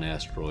out 1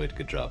 asteroid.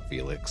 Good job,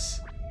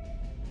 Felix.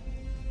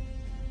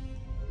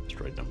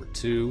 Asteroid number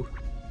 2.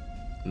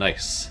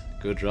 Nice.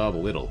 Good job,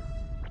 Little.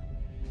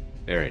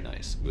 Very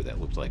nice. Ooh,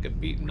 that looked like a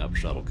beaten up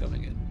shuttle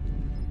coming in.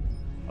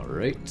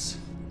 Alright.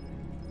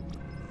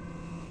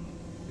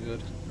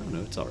 Good. Oh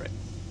no, it's alright.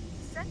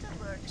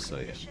 So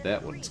yeah,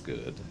 that one's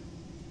good.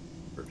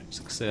 Perfect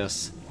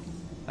success.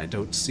 I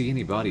don't see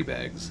any body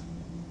bags.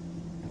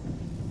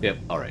 Yep,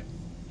 alright.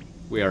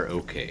 We are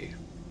okay.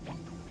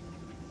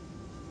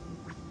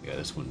 Yeah,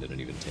 this one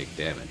didn't even take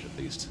damage,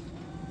 at least.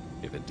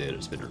 If it did,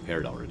 it's been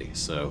repaired already,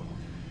 so...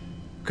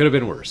 Could have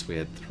been worse. We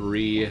had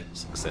 3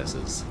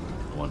 successes,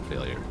 1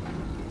 failure.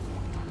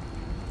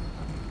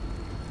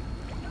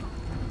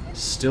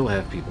 Still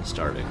have people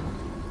starving.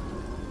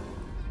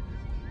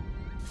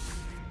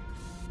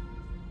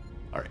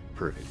 Alright,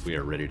 perfect. We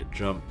are ready to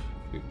jump.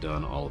 We've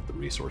done all of the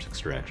resource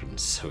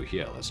extractions, so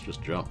yeah, let's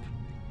just jump.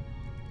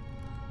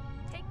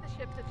 Take the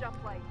ship to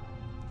Jumplight.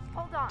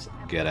 Hold on.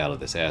 Get out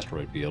of this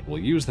asteroid field. We'll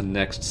use the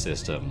next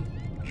system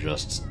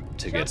just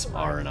to get some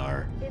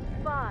R&R. In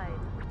 5,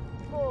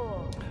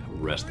 4,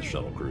 Rest the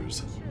shuttle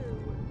crews. 2,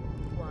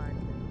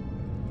 1.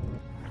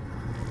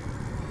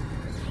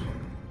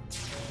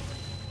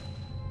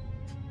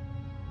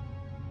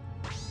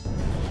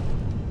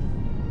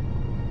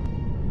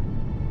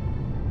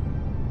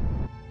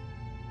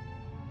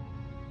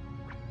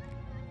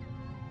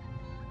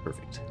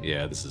 Perfect.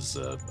 Yeah, this is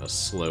a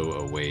slow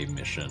away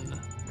mission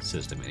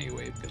system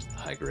anyway because of the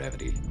high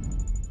gravity.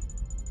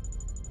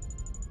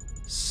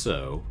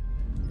 So,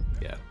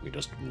 yeah, we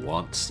just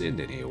won't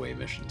send any away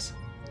missions.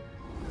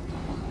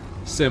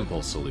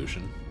 Simple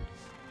solution.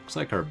 Looks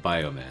like our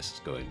biomass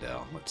is going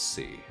down. Let's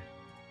see.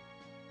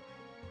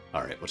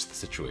 Alright, what's the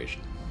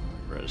situation?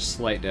 We're at a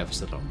slight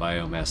deficit on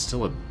biomass,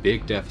 still a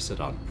big deficit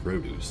on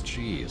produce.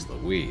 Jeez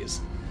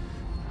Louise.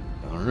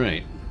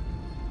 Alright.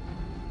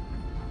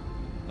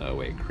 Oh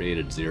wait,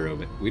 created 0,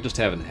 but we just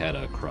haven't had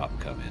a crop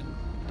come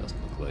in,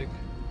 doesn't look like.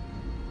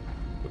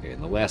 Okay,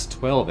 in the last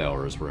 12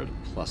 hours we're at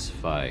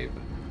 +5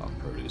 on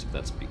produce, but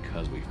that's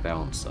because we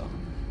found some.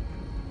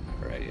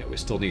 Alright, yeah, we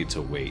still need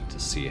to wait to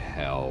see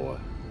how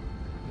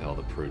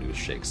the produce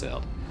shakes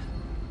out.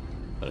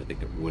 But I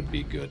think it would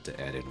be good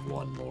to add in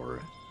one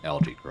more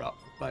algae crop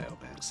for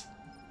biomass.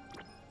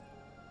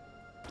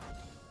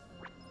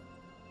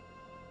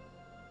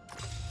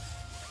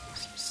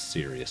 Some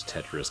serious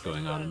Tetris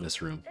going on in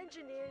this room.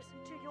 Engineers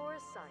to your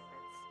assignments.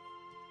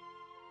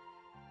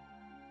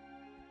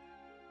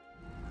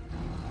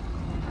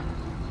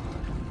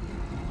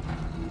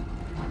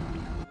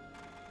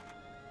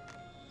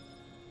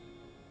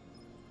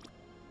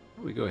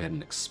 We go ahead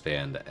and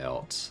expand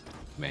out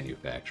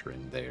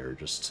manufacturing there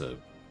just to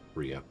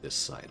free up this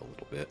side a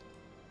little bit.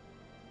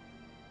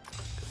 Go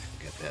ahead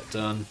and get that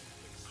done.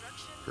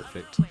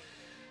 Perfect.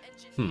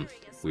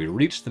 We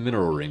reached the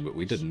mineral ring, but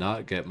we did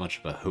not get much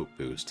of a hope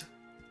boost.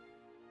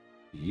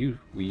 We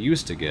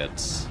used to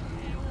get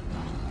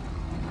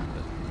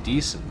a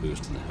decent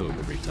boost in hope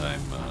every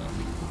time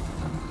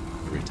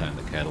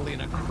the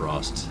Catalina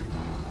crossed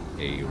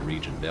a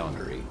region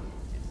boundary.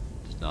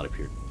 Does not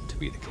appear to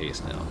be the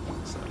case now.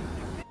 So.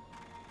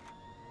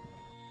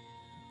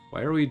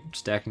 Why are we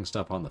stacking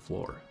stuff on the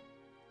floor?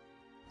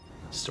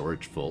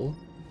 Storage full?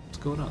 What's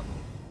going on?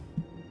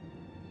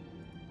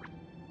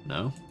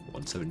 No?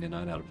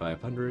 179 out of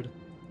 500.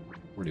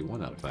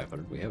 41 out of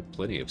 500. We have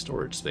plenty of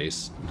storage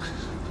space.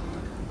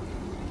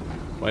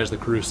 Why is the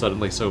crew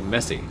suddenly so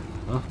messy?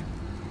 Huh?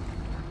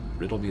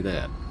 Riddle me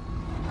that.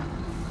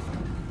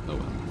 Oh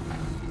well.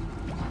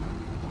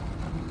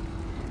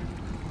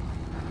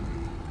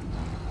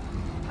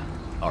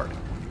 Alright.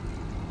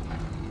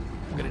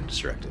 I'm getting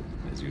distracted,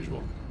 as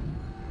usual.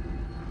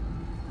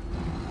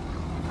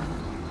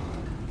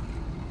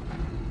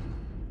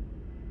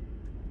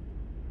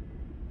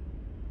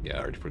 Yeah,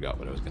 I already forgot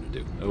what I was going to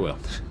do. Oh well.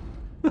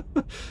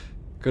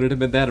 Couldn't have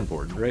been that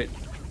important, right?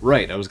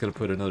 Right, I was going to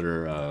put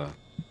another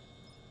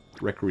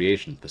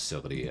recreation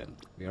facility in.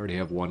 We already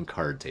have one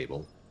card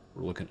table.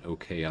 We're looking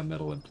okay on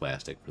metal and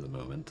plastic for the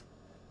moment.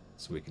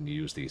 So we can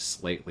use these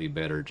slightly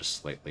better, just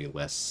slightly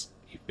less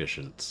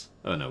efficient...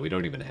 Oh no, we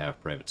don't even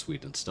have private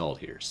suite installed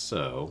here,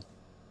 so...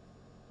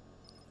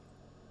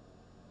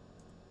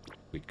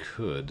 we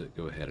could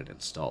go ahead and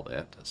install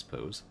that, I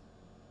suppose.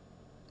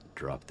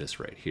 Drop this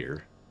right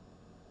here.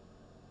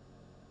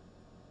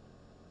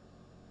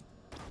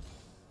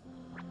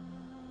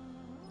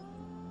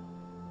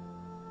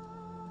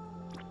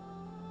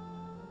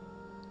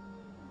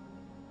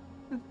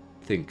 I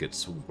think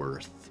it's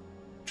worth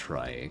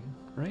trying,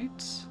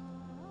 right?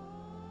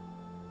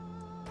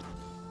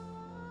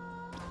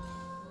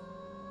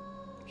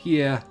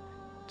 Yeah,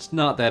 it's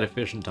not that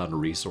efficient on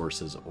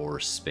resources or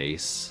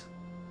space.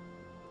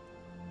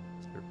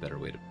 Is there a better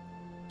way to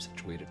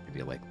situate it?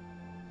 Maybe like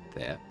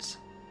that.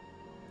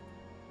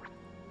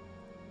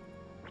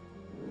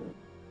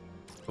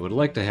 I would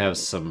like to have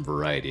some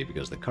variety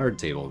because the card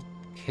table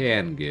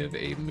can give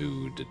a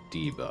mood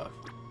debuff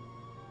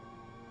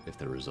if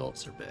the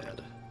results are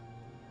bad.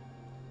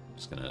 I'm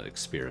just gonna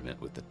experiment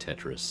with the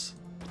Tetris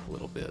a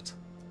little bit.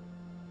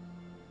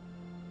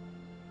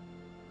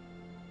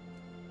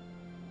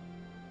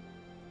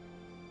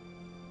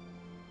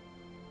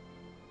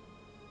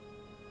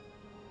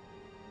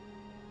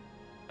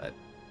 I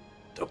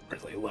don't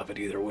really love it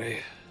either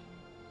way.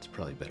 It's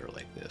probably better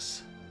like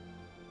this.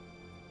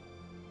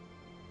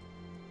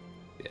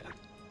 Yeah,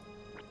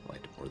 I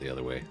liked it more the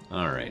other way.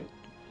 Alright.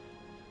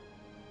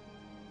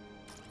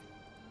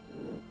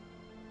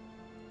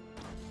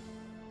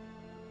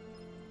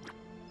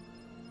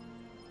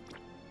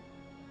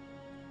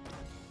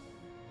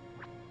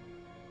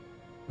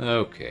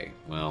 Okay,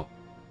 well,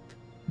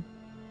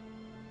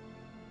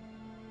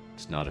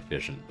 it's not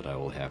efficient, but I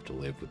will have to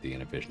live with the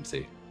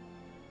inefficiency.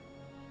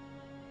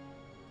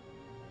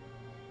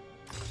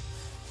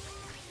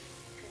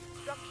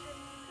 Construction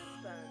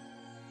confirmed.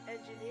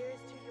 Engineers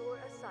to your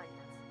assignments.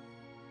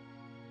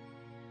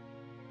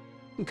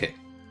 Okay,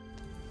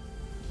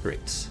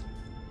 great.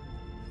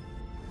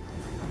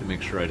 To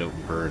make sure I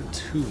don't burn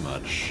too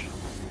much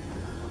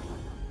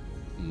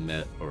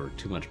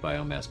too much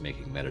biomass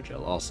making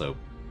metagel. Also,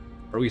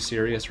 are we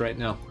serious right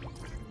now?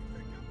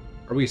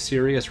 Are we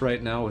serious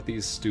right now with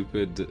these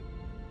stupid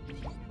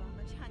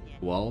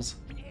walls?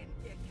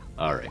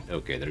 Alright,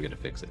 okay, they're gonna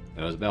fix it.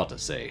 I was about to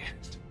say,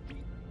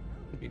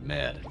 I'd be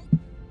mad.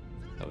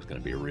 I was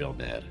gonna be real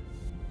mad.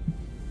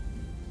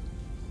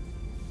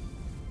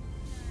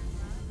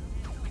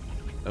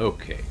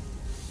 Okay.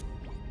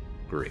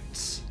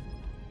 Great.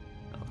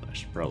 I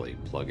should probably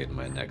plug in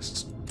my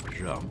next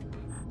jump.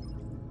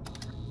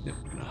 Yep,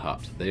 I'm gonna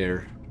hop to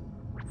there.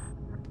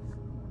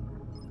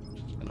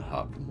 Just gonna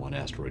hop from one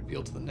asteroid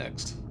field to the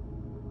next.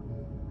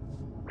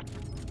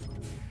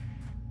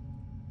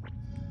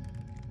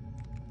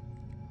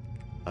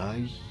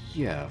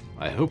 Yeah.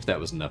 I hope that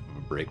was enough of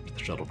a break for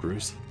the shuttle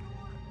cruise.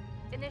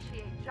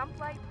 Initiate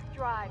Jumplight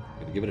drive.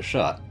 Gonna give it a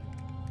shot.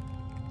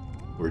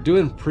 We're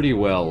doing pretty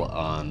well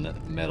on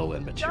metal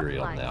and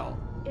material Jumplight now.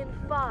 In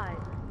 5,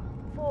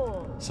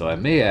 4, So I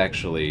may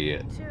actually...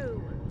 2,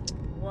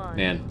 1.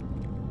 Man,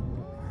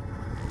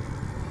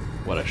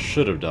 what I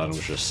should have done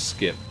was just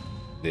skip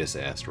this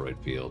asteroid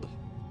field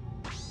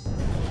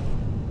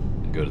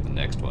and go to the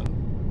next one.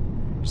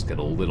 Just get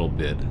a little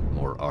bit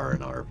more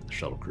R&R for the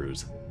shuttle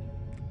crews.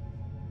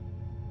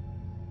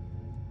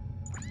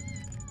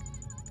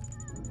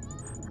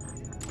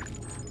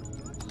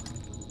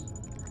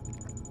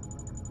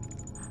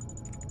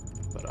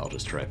 But I'll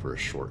just try for a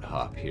short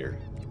hop here.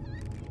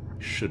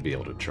 Should be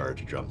able to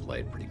charge a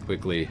Jumplight pretty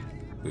quickly.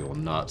 We will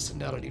not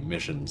send out any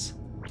missions.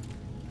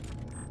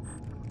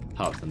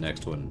 Hop to the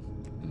next one,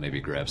 and maybe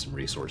grab some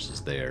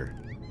resources there.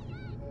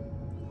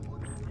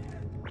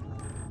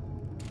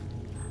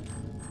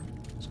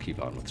 Just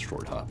keep on with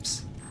short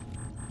hops.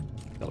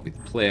 That'll be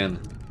the plan.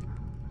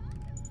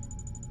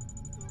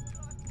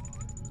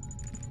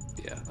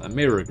 Yeah, I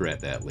may regret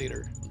that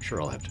later. I'm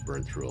sure I'll have to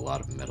burn through a lot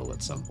of metal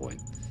at some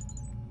point.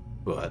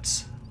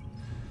 But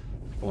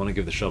I want to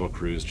give the shuttle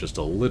crews just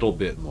a little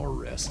bit more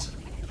rest.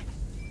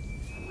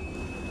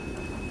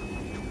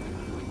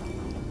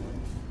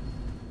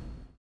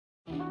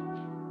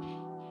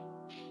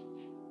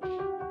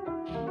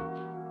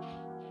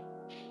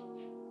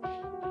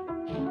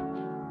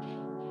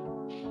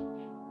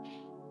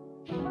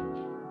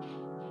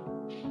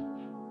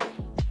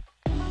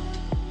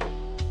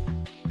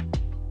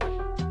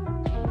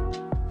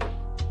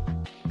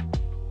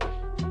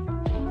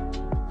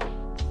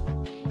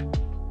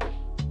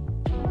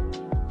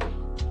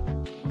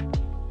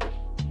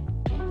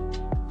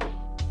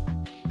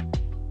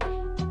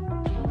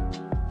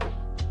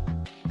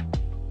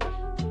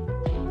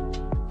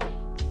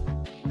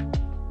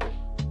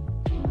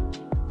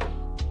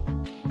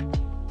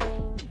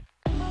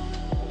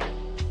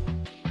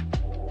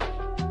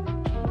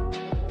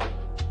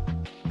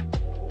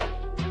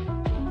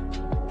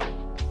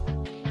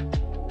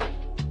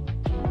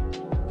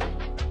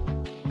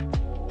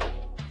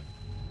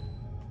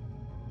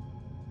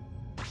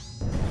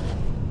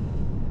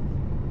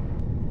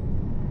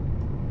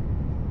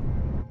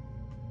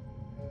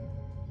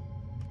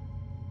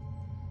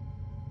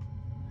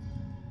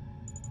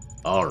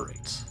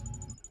 Alright.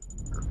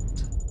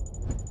 Perfect.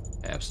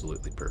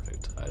 Absolutely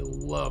perfect. I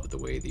love the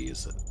way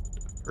these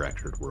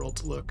fractured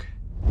worlds look.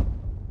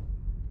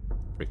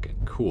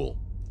 Freaking cool.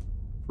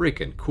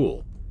 Freaking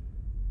cool.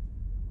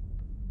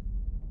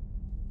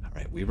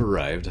 Alright, we've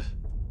arrived.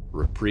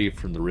 Reprieve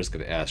from the risk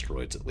of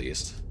asteroids, at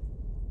least.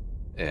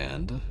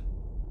 And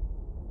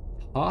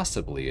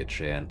possibly a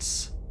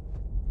chance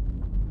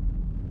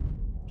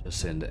to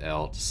send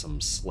out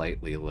some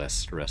slightly less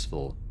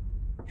stressful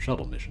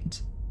shuttle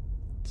missions.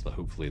 So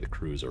hopefully the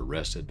crews are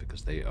rested,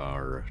 because they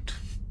are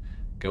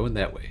going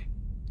that way.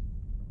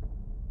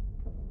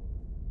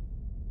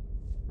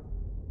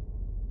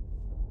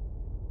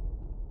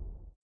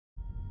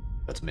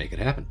 Let's make it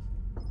happen.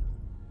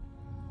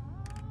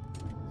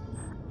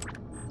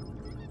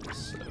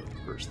 So,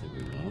 first thing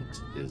we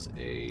want is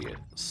a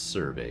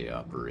survey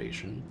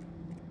operation.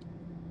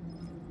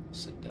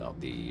 Send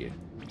out the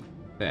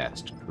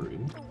fast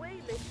crew. Away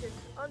mission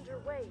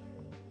underway.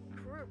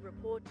 Crew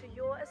report to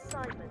your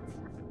assignments.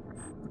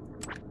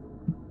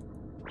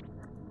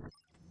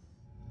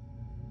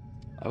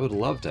 I would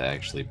love to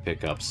actually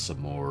pick up some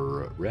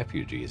more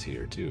refugees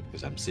here too,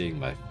 because I'm seeing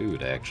my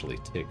food actually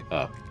tick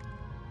up,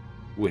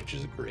 which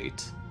is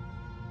great.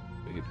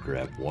 We could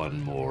grab one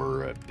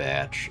more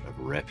batch of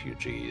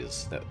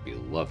refugees. That would be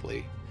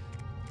lovely.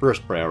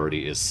 First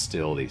priority is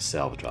still the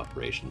salvage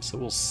operation, so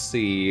we'll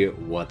see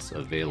what's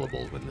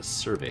available when the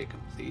survey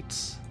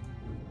completes.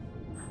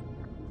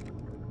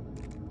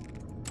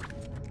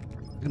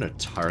 I'm going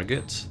to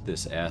target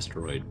this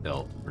asteroid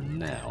belt for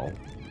now.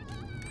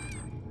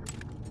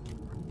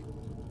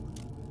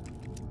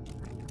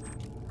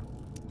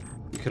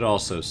 We could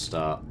also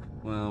stop.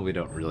 Well, we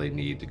don't really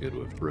need to go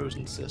to a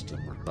frozen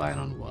system. We're fine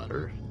on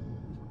water.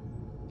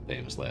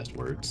 Famous last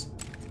words.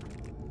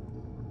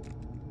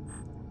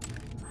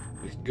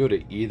 We could go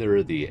to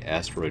either the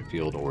asteroid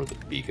field or the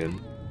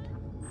beacon,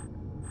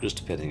 just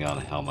depending on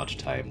how much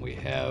time we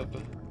have,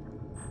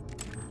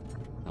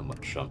 how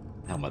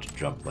much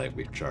jump lag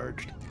we've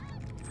charged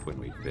when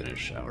we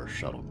finish our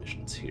shuttle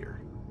missions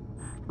here.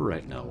 For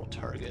right now, we'll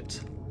target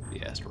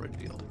the asteroid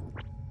field.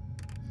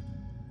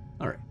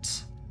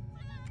 Alright.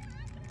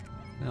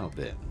 Now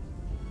then,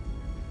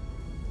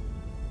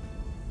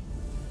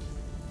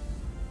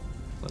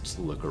 let's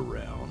look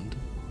around,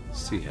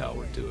 see how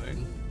we're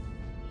doing.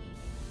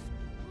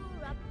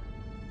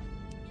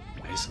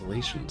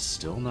 Isolation's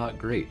still not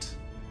great.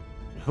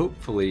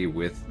 Hopefully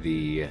with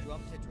the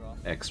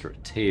extra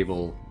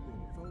table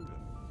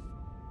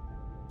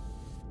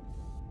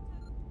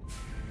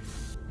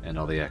and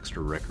all the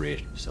extra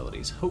recreation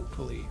facilities,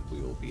 hopefully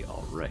we will be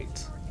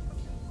alright.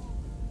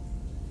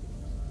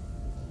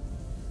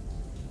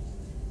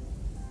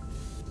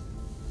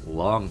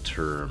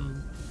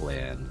 Long-term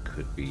plan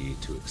could be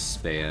to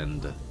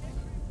expand.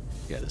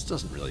 Yeah, this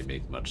doesn't really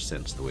make much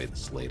sense the way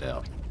this is laid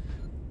out.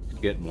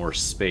 Get more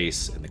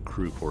space in the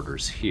crew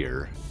quarters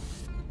here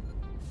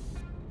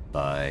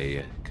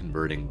by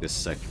converting this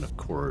section of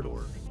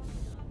corridor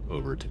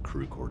over to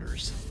crew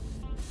quarters.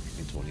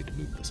 And we'll need to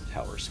move this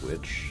power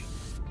switch.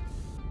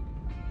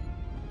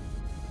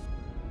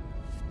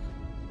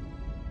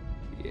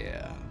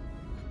 Yeah.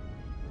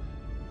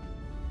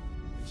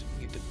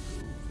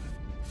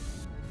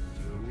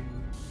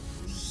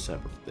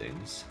 several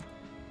things.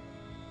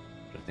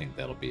 But I think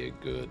that'll be a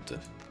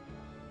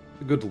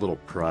good little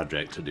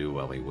project to do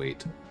while we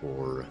wait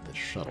for the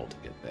shuttle to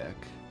get back.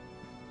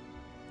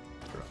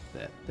 Drop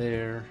that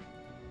there.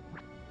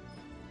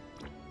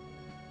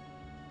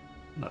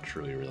 I'm not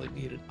sure we really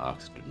need an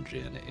oxygen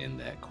gen in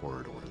that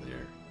corridor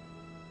there.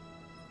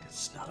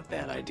 It's not a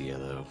bad idea,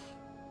 though.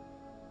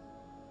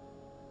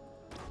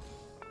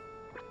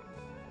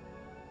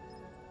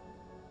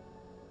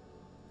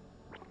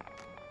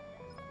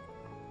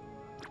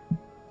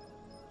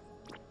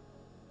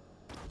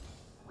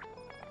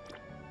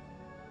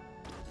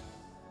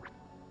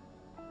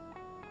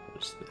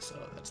 What is this?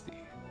 Oh, that's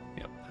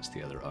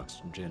the other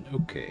oxygen gen.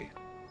 Okay.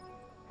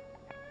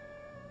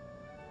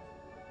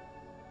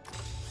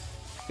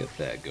 Get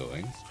that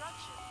going.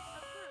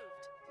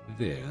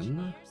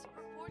 Then,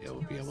 yeah,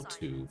 we'll be able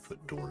to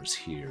put doors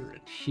here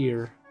and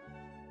here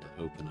to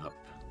open up.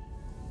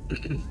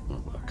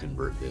 I'll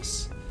convert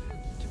this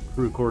to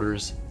crew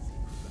quarters.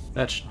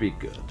 That should be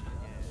good.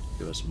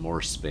 Give us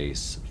more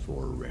space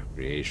for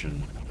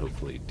recreation and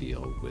hopefully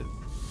deal with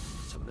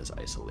some of this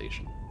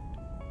isolation.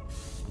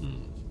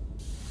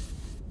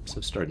 So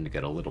starting to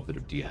get a little bit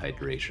of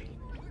dehydration.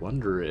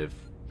 Wonder if...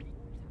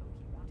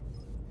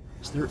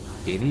 Is there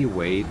any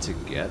way to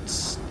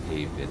get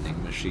a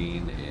vending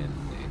machine in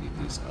any of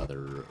these other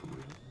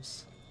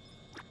rooms?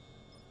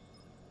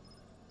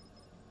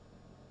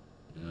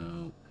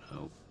 No.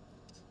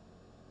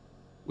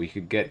 We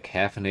could get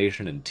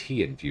caffeination and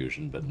tea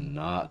infusion, but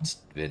not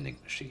vending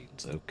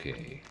machines.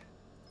 Okay.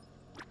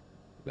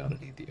 About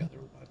any of the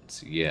other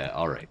ones. Yeah,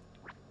 alright.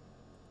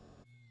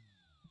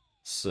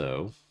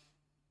 So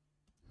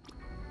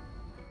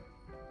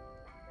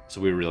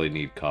we really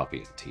need coffee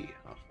and tea,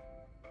 huh?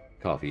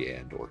 Coffee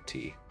and or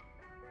tea.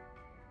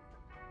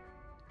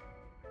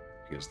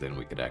 Because then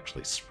we could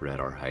actually spread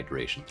our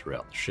hydration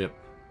throughout the ship.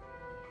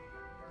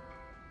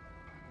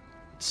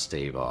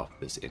 Stave off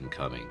this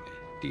incoming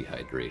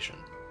dehydration.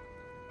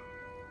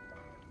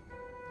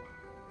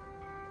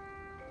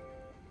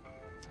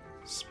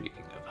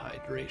 Speaking of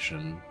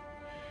hydration,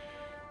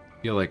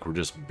 I feel like we're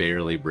just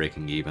barely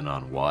breaking even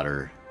on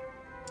water.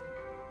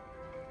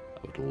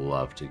 I would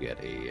love to get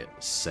a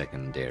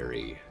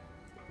secondary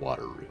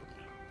water room.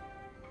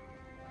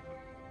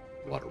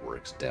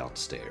 Waterworks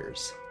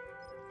downstairs.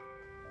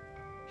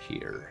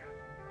 Here.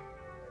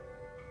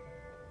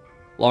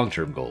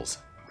 Long-term goals.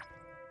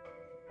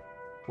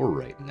 For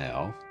right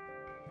now,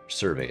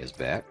 survey is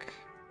back.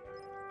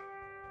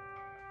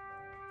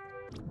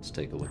 Let's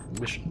take a look at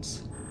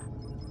missions.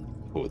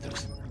 Oh,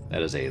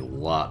 that is a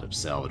lot of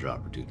salvage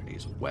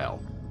opportunities. Wow.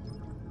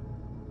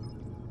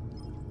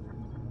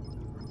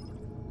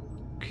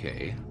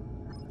 Okay.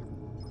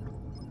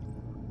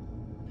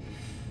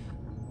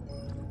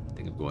 I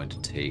think I'm going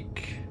to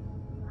take...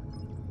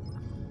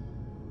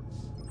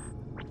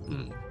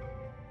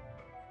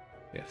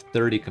 We have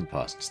 30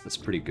 composites. That's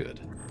pretty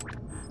good.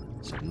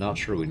 So I'm not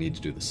sure we need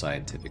to do the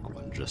scientific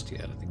one just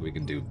yet. I think we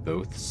can do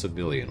both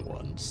civilian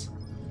ones.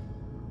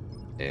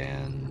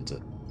 And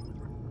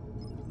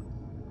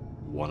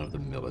one of the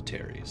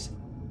militaries.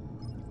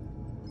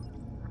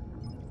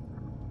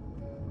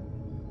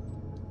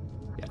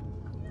 Yeah.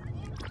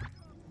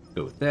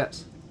 Go with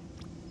that.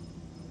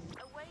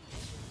 Away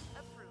mission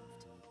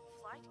approved.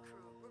 Flight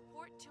crew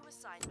report to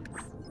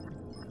assignments.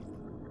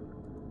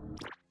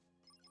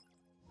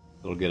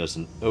 It'll get us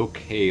an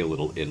okay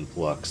little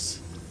influx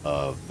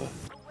of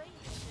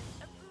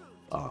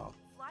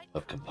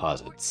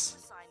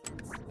composites,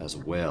 as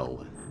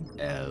well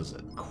as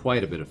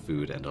quite a bit of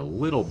food and a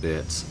little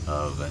bit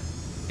of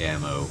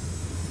ammo,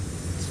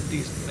 some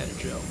decent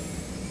metagel.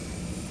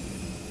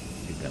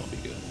 I think that'll be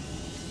good.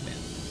 Man,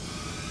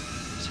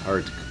 it's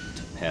hard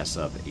to pass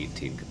up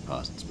 18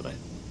 composites, but I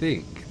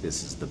think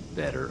this is the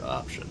better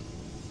option.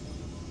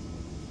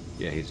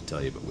 Yeah, I hate to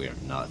tell you, but we are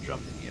not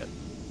jumping yet.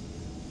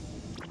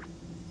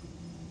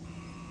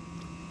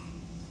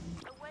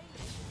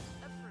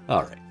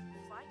 Alright,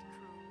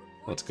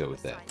 let's go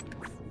with that.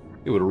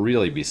 It would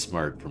really be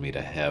smart for me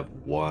to have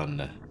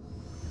one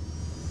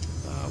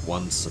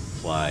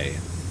supply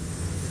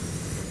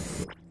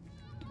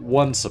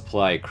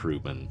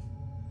crewman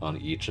on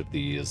each of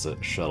these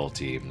shuttle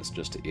teams,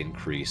 just to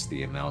increase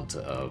the amount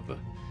of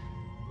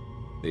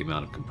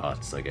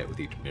composites I get with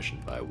each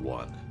mission by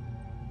 1.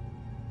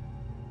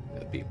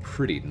 That'd be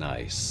pretty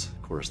nice.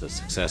 Of course, the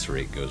success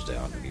rate goes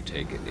down when you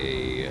take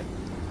a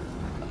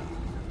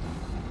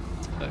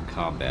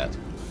combat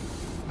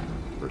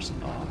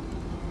person off.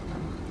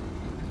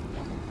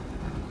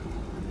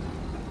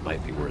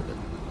 Might be worth it.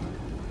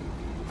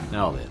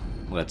 Now then,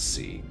 let's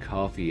see.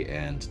 Coffee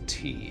and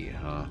tea,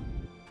 huh?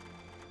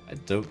 I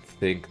don't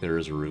think there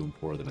is room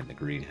for them in the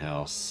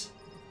greenhouse.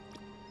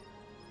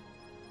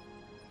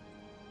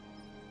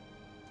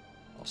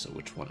 Also,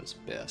 which one is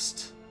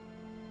best?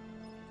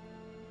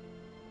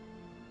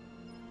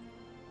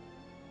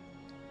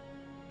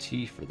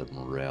 Tea for the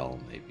morale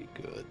may be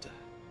good.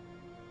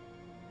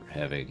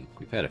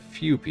 We've had a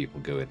few people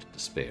go into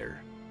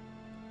despair,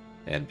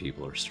 and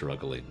people are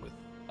struggling with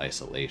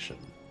isolation.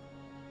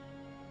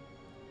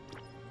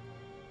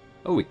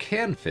 Oh, we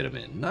can fit him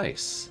in.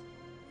 Nice.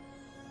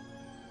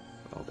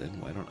 Well then,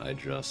 why don't I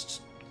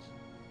just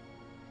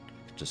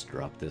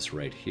drop this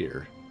right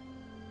here?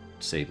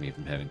 Save me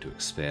from having to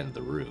expand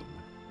the room.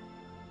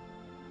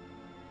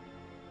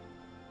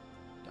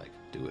 I can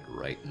do it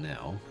right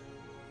now.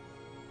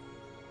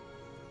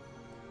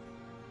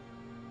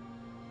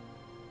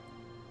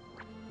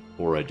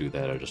 Before I do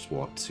that, I just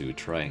want to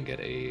try and get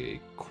a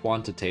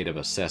quantitative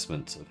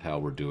assessment of how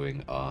we're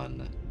doing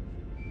on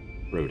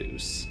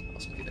produce. I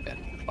also need to add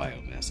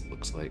biomass, it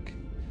looks like.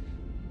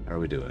 How are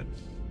we doing?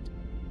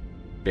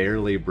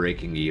 Barely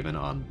breaking even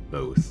on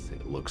both,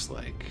 it looks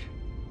like.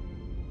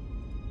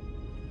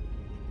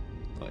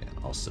 Oh yeah,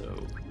 also,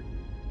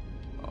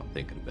 I'm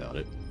thinking about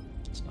it.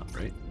 It's not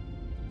right.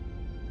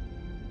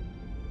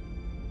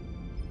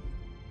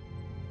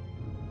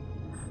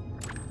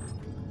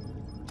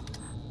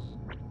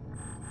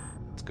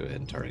 Let's go ahead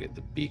and target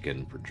the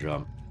beacon for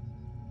jump.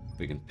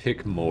 We can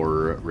pick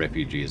more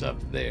refugees up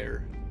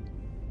there.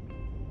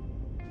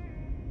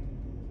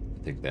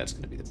 I think that's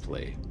going to be the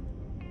play.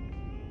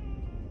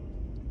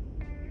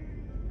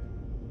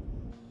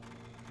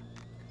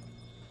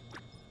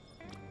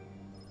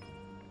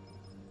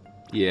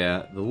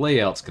 Yeah, the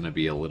layout's going to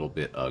be a little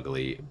bit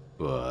ugly,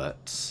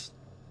 but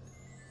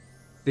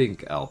I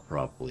think I'll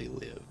probably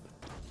live.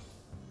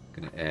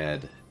 Gonna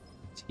add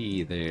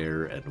tea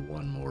there and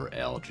one more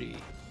algae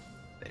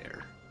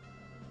there.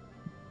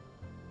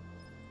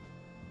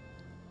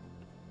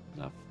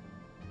 Enough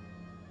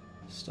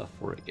stuff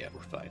for it? Yeah,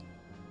 we're fine.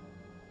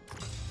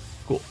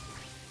 Cool.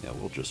 Yeah,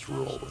 we'll just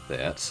roll with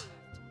that.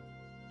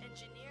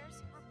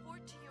 Engineers,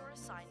 report to your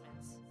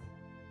assignments.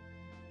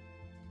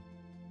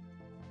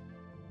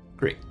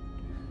 Great.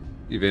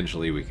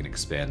 Eventually we can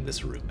expand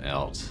this room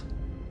out,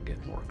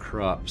 get more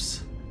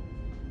crops.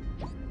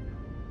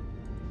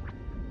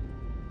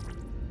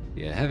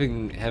 Yeah,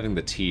 having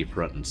the tea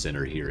front and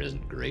center here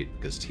isn't great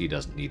because tea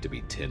doesn't need to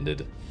be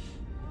tended.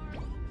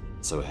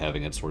 So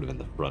having it sort of in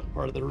the front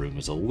part of the room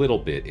is a little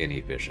bit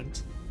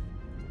inefficient.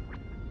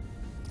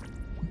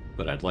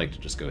 But I'd like to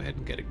just go ahead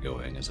and get it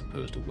going as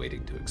opposed to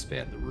waiting to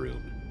expand the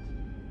room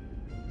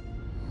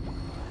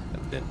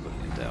and then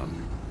putting it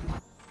down.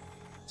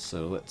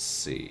 So let's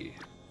see.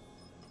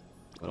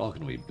 What all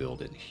can we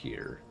build in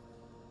here?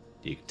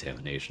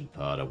 Decontamination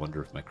pod. I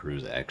wonder if my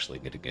crew's actually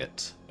going to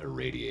get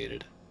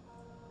irradiated.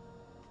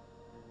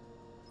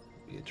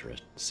 Be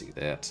interested to see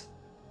that.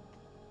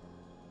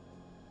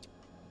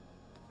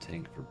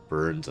 Tank for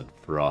burns and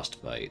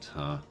frostbite,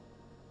 huh?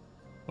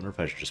 Wonder if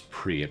I should just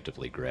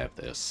preemptively grab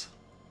this.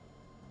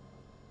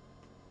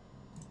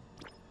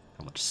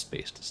 How much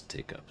space does it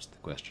take up is the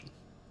question.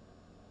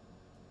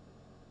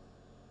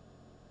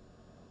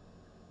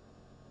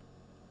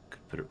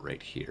 Could put it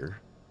right here.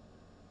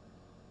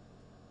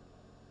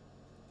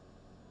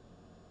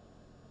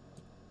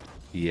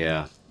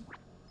 Yeah.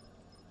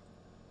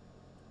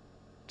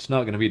 It's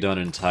not going to be done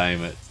in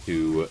time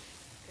to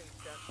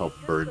help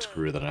Bird's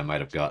crew that I might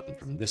have gotten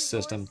from this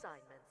system,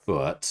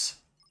 but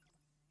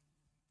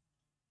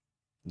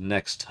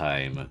next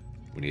time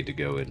we need to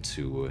go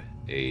into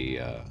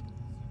a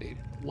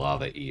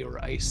lava-y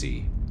or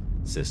icy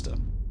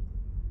system.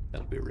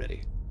 That'll be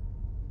ready.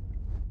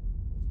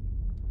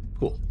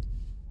 Cool.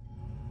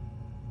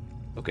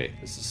 Okay,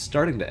 this is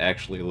starting to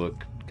actually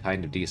look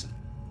kind of decent.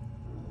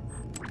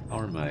 How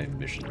are my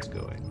missions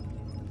going?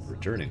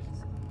 Returning.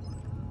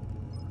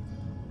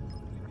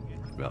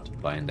 About to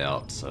find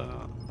out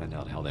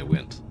how they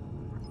went.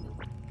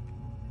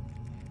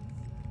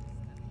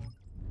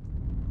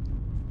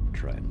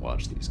 Try and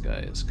watch these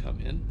guys come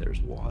in. There's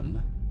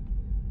one.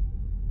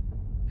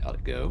 How'd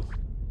it go?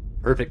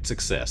 Perfect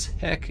success.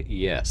 Heck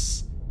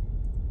yes.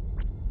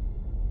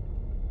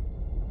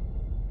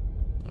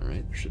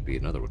 Alright, there should be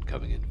another one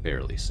coming in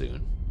fairly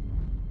soon.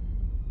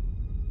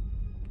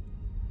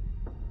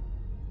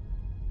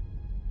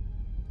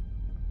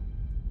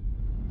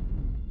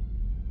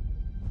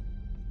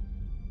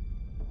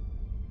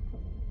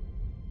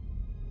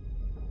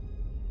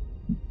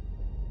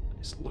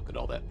 Nice look at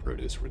all that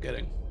produce we're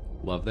getting.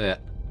 Love that.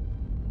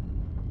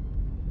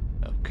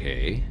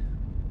 Okay.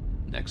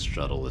 Next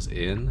shuttle is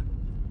in.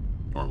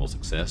 Normal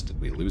success. Did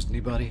we lose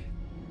anybody?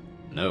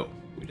 No,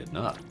 we did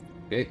not.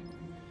 Okay.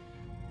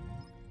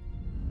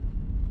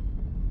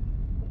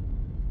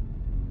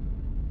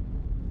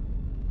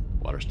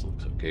 Water still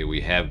looks okay.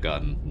 We have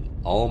gotten...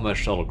 all my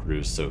shuttle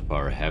crews so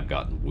far have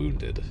gotten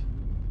wounded.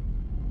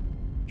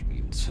 Which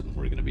means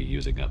we're going to be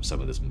using up some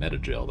of this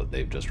metagel that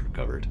they've just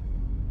recovered.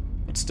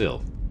 But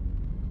still.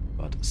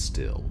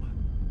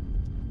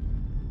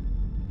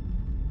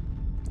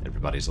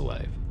 Everybody's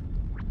alive.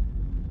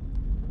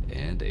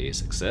 And a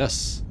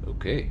success.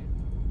 Okay.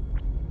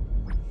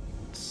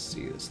 Let's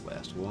see this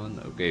last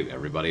one. Okay,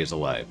 everybody is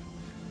alive.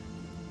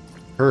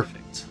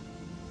 Perfect.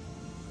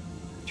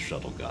 The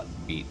shuttle got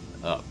beaten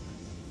up.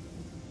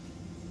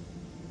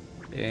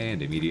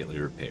 And immediately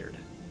repaired.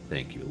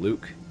 Thank you,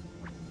 Luke.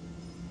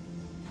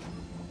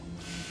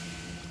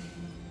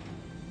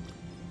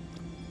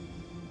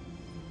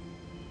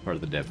 Part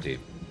of the dev team.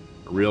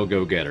 A real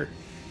go-getter.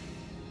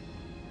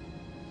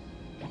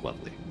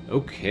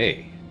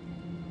 Okay.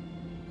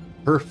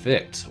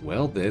 Perfect.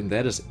 Well then,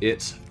 that is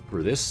it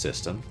for this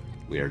system.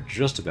 We are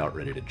just about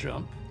ready to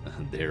jump.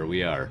 There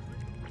we are.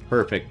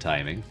 Perfect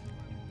timing.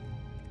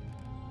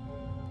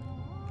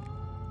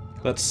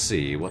 Let's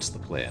see, what's the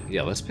plan?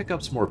 Yeah, let's pick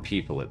up some more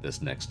people at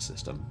this next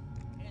system.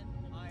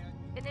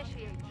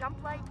 Initiate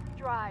Jumplight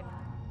drive.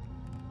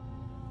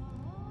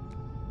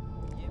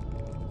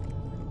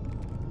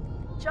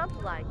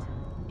 Jumplight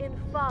in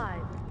 5,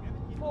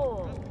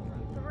 4,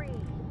 3,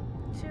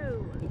 2,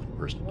 One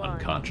person 1.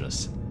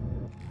 unconscious.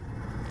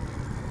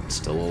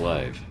 Still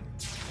alive.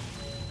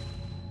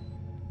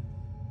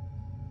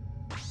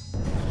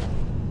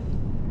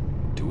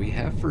 Do we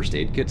have first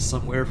aid kits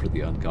somewhere for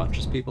the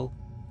unconscious people?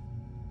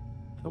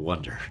 I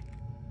wonder.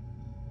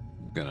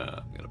 I'm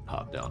gonna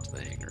pop down to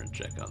the hangar and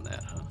check on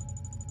that, huh?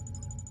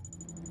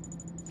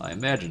 I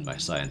imagine my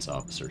science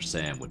officer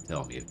Sam would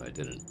tell me if I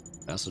didn't.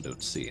 I also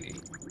don't see any.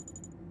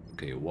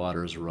 Okay,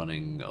 water's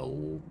running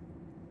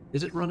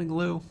is it running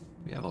low?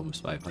 We have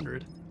almost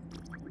 500.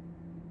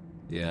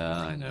 Yeah,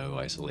 I know,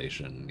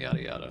 isolation,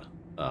 yada yada.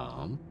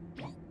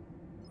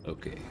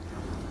 Okay.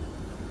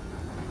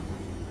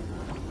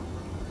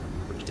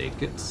 First aid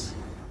kits.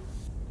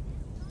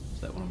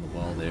 Is that one on the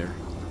wall there?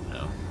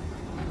 No.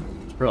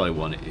 There's probably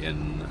one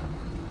in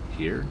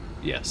here.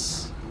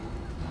 Yes.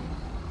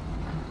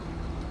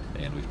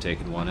 And we've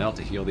taken one out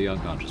to heal the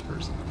unconscious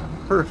person.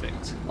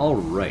 Perfect.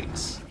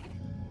 Alright.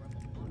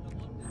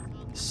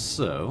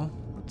 So,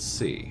 let's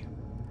see.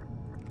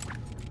 I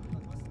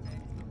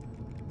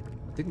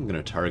think I'm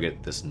going to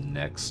target this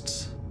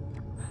next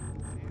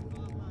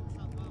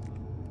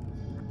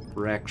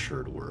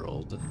fractured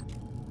world.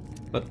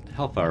 But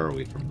how far are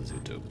we from the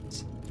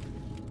Zootopans?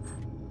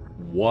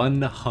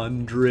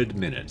 100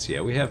 minutes.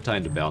 Yeah, we have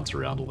time to bounce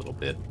around a little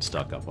bit,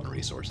 stock up on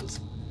resources.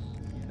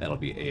 That'll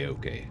be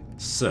a-okay.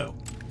 So,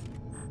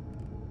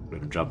 we're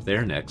going to jump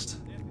there next.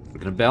 We're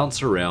going to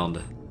bounce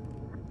around.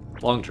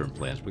 Long-term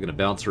plans. We're going to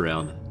bounce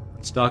around,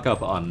 stock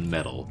up on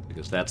metal,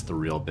 because that's the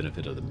real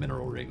benefit of the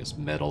mineral ring, is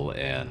metal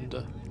and,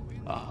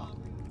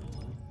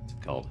 what's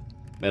it called?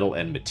 Metal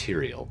and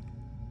material.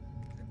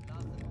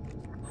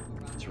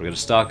 So we're going to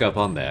stock up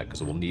on that,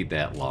 because we'll need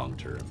that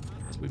long-term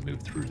as we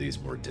move through these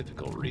more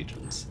difficult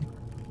regions.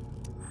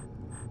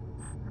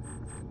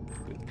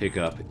 We're going to pick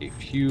up a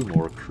few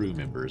more crew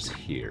members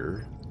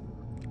here.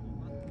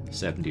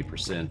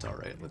 70%,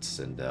 alright, let's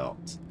send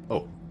out...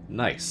 Oh,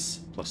 nice!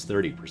 Plus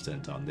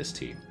 30% on this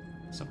team.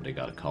 Somebody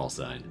got a call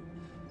sign.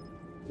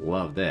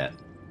 Love that.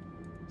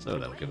 So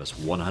that'll give us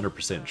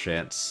 100%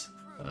 chance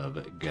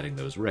of getting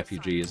those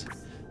refugees.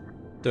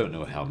 Don't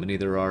know how many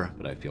there are,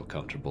 but I feel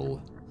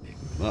comfortable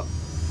picking them up.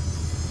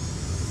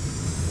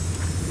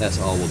 That's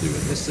all we'll do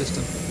in this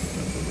system.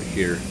 Jump over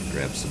here,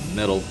 grab some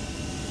metal,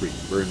 treat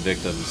the burn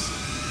victims.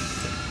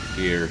 Jump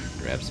over here,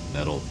 grab some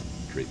metal,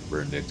 treat the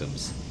burn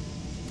victims.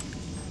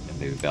 And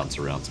maybe bounce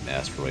around some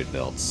asteroid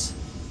belts.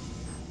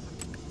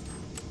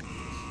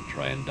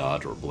 Try and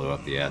dodge or blow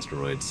up the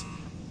asteroids.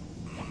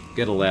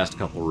 Get a last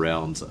couple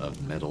rounds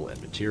of metal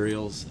and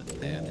materials, and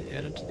then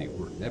head into the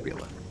Oort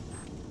Nebula.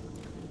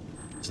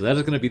 So that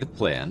is going to be the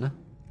plan.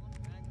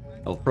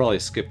 I'll probably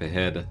skip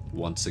ahead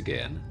once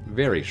again,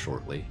 very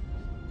shortly.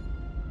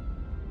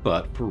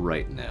 But for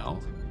right now,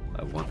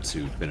 I want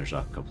to finish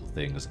off a couple of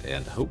things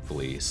and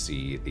hopefully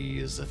see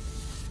these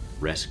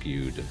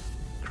rescued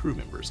crew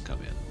members come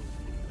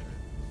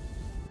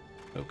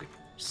in. Okay,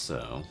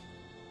 so...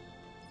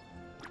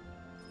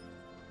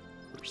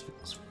 First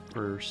things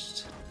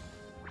first,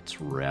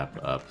 let's wrap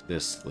up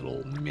this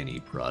little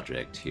mini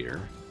project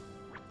here.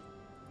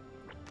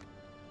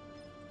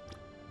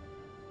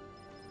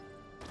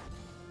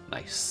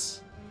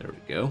 Nice. There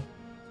we go.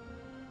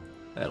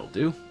 That'll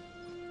do.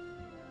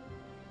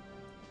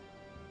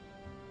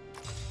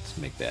 Let's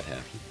make that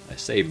happen. I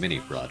say mini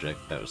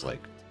project, that was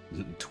like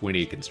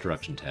 20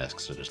 construction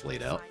tasks I just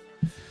laid out.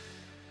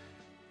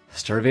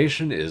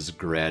 Starvation is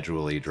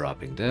gradually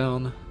dropping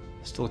down.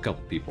 Still a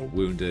couple people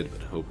wounded,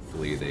 but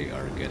hopefully they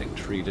are getting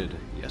treated.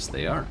 Yes,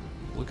 they are.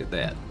 Look at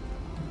that.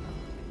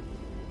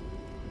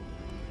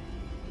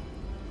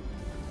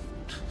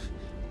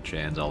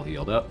 Chan's all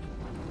healed up.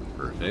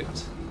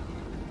 Perfect.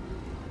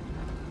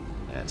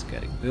 That's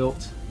getting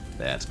built.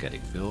 That's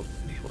getting built.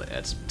 Be able to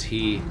add some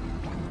tea.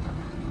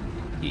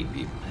 Keep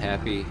people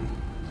happy.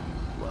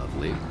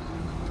 Lovely.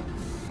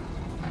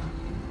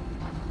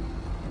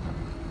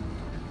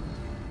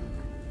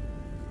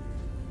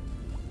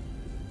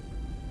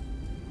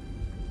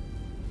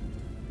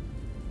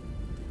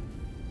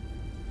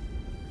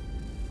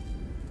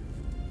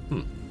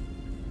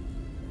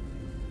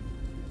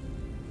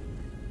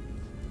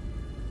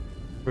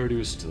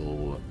 Produce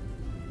still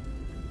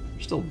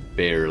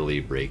barely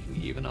breaking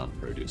even on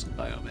produce and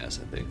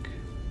biomass, I think.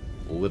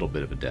 A little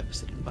bit of a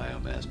deficit in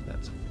biomass, but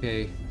that's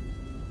okay.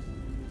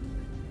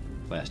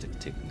 Plastic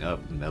ticking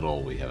up.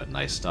 Metal, we have a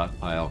nice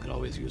stockpile, could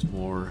always use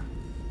more.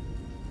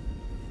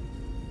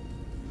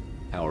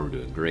 Power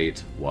doing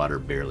great. Water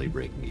barely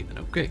breaking even.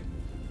 Okay.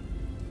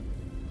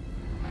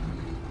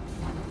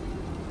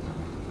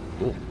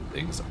 Cool.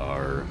 Things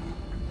are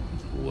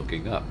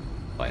looking up,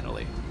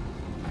 finally.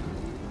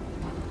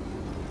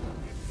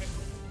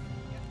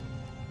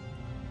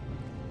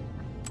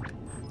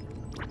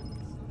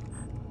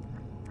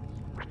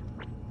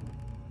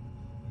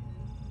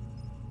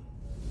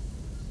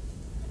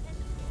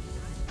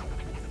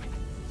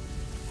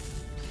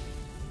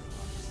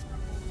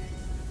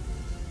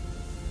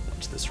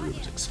 Once this room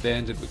is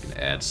expanded, we can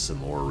add some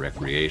more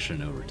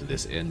recreation over to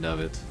this end of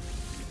it.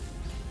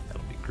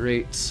 That'll be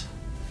great.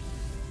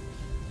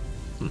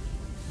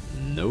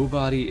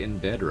 Nobody in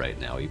bed right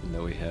now, even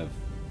though we have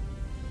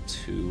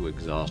 2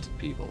 exhausted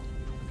people.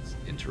 It's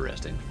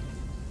interesting.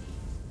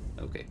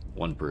 Okay,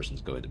 1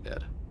 person's going to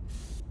bed.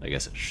 I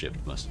guess its shift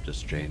must have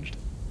just changed.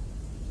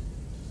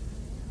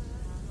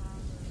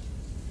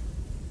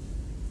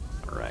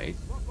 Alright,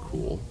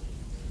 cool.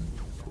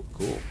 Cool,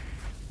 cool.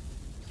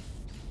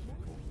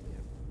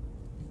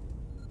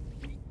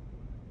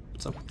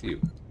 What's up with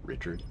you,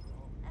 Richard?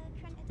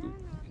 Ooh,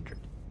 injured.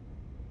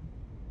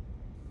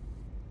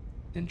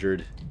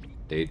 Injured.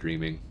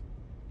 Daydreaming.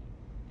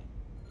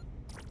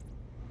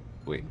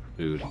 Waiting for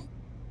food.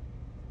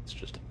 It's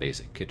just a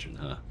basic kitchen,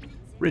 huh?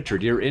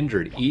 Richard, you're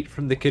injured. Eat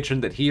from the kitchen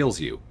that heals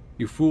you.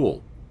 You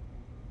fool.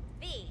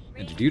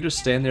 And did you just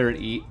stand there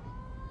and eat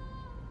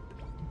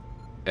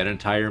an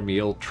entire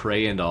meal,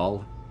 tray and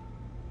all?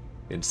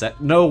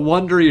 No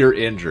wonder you're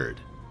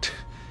injured.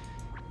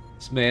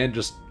 This man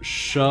just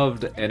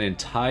shoved an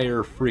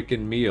entire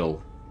freaking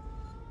meal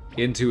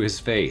into his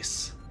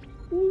face.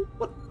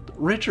 What?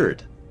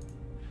 Richard!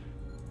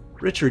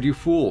 Richard, you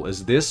fool.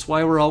 Is this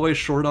why we're always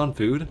short on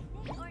food?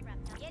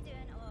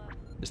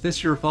 Is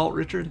this your fault,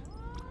 Richard?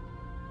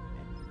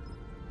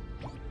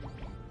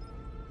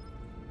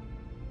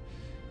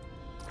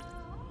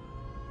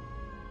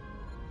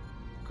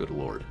 Good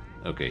lord.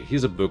 Okay,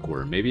 he's a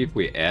bookworm. Maybe if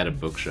we add a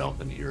bookshelf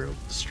in here, it'll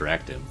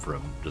distract him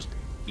from just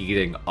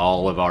eating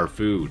all of our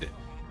food.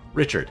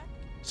 Richard,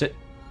 sit.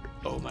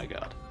 Oh my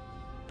god.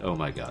 Oh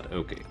my god.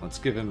 Okay, let's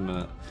give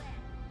him...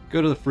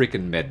 Go to the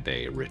freaking med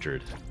bay,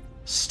 Richard.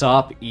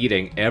 Stop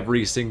eating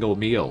every single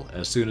meal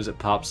as soon as it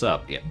pops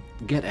up. Yeah,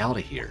 get out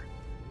of here.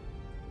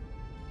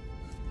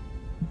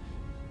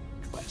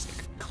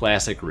 Classic.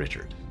 Classic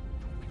Richard.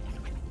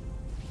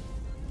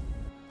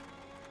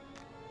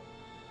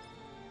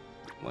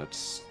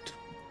 Let's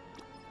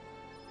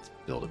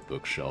build a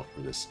bookshelf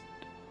for this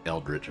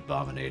eldritch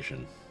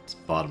abomination. This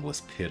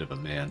bottomless pit of a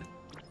man.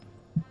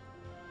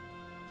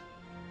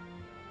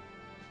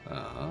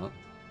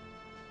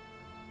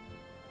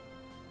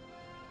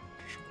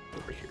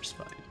 Over here's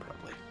fine,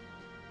 probably.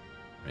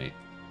 Right?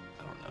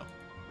 I don't know.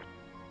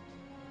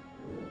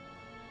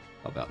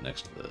 How about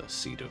next to the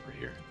seat over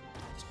here?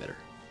 It's better.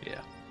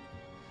 Yeah.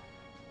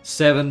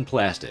 7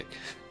 plastic.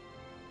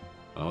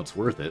 Oh, it's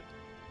worth it.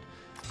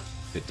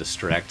 It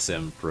distracts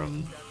him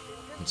from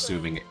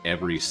consuming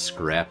every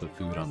scrap of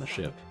food on the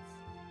ship.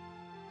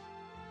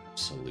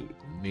 Absolute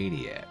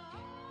maniac.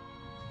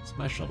 Is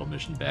my shuttle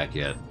mission back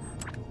yet?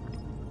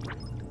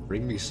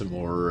 Bring me some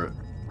more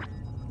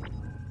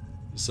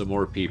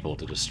people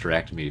to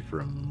distract me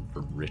from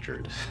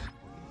Richard.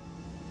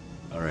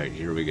 Alright,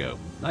 here we go.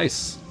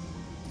 Nice!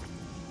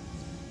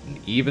 An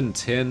even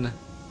 10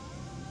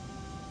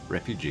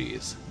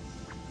 refugees.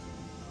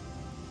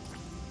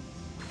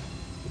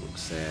 You look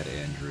sad,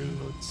 Andrew.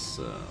 Let's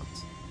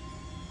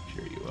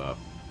cheer you up.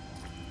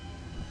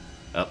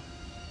 Up.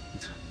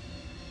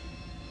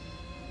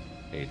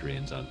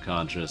 Adrian's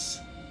unconscious.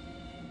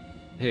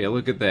 Hey,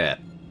 look at that.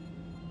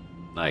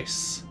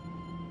 Nice.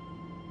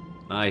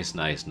 Nice,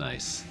 nice,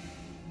 nice.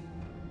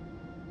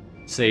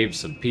 Saved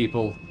some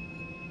people.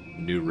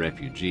 New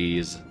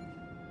refugees.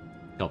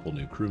 A couple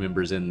new crew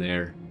members in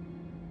there.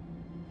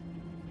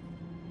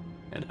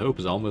 And hope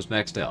is almost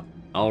maxed out.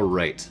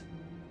 Alright.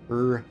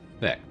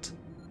 Perfect.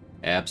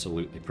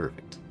 Absolutely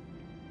perfect.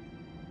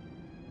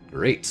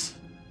 Great.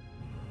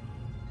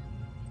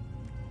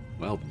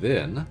 Well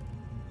then...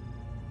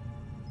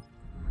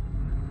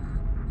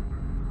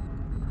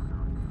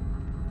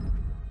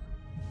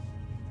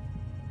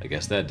 I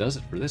guess that does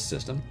it for this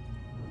system.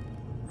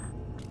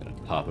 Gonna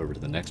pop over to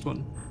the next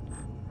one.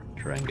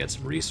 Try and get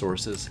some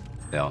resources.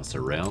 Bounce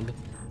around.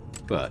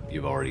 But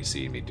you've already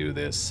seen me do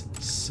this,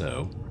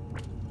 so...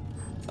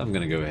 I'm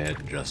gonna go ahead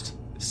and just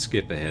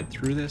skip ahead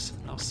through this.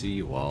 And I'll see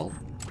you all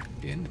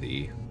in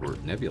the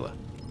Word Nebula.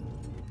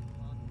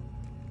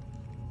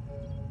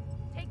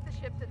 Take the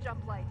ship to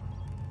Jumplight.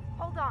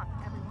 Hold on,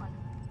 everyone.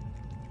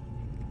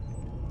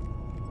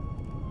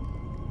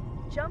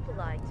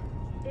 Jumplight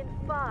in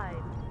 5,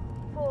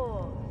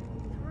 4,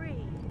 3,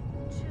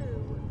 2,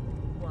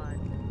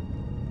 1.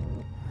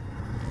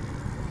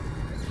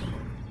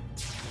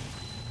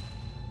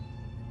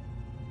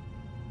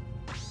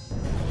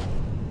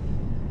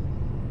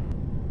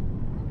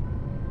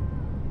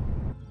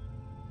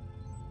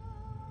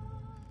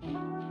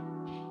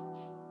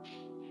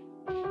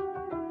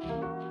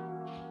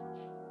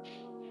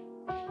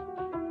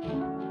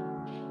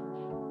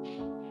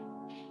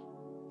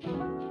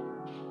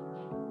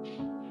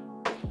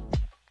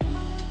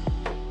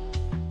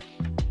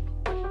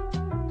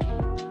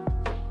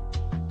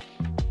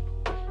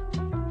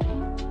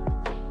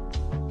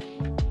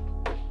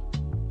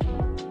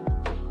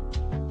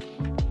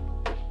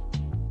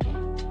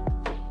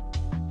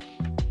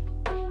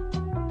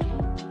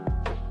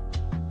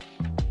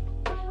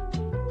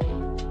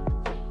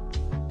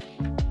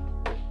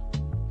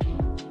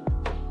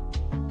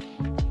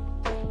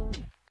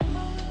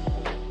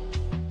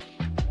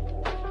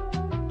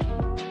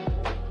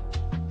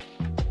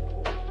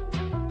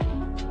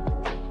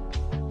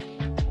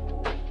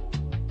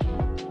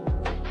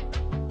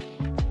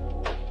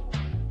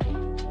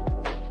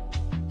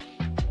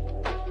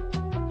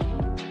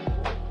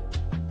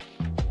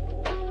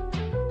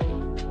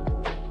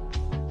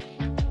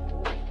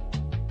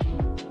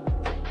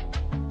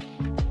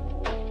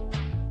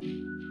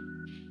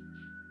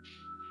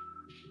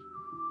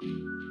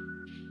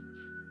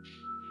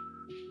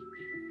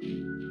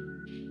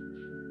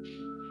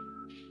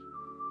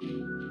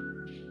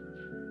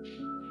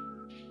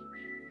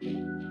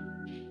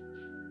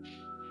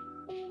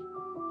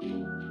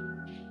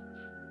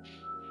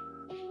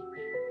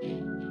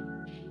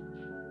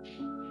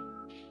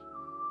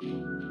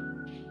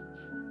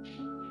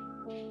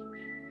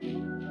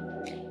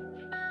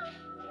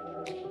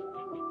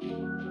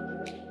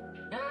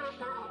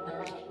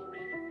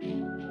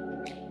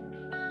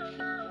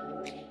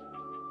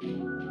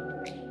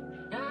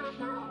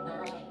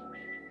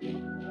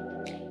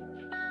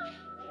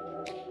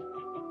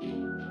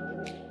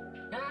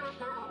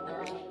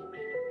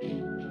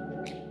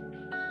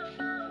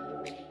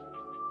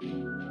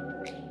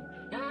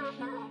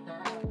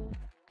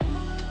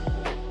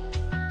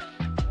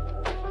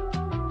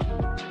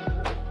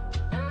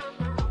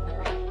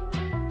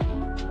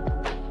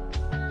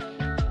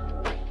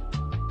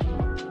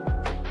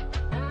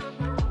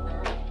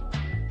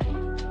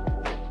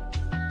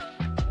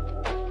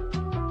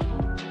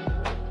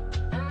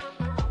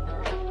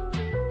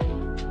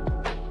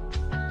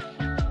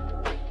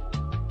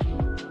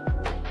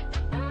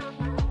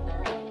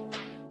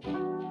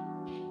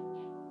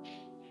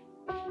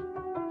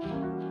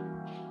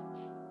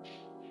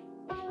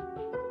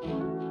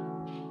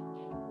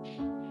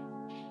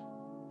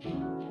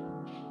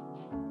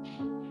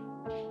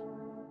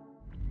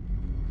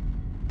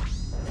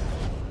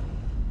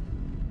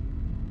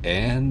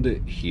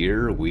 And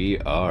here we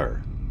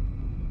are.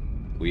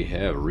 We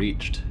have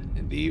reached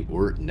the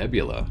Oort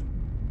Nebula.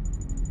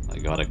 I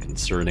got a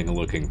concerning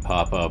looking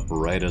pop-up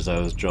right as I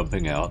was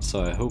jumping out,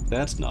 so I hope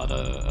that's not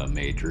a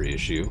major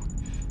issue.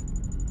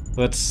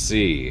 Let's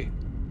see.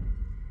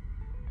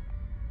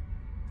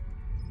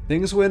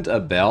 Things went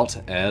about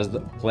as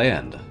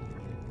planned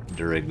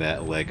during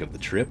that leg of the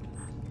trip.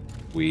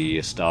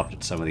 We stopped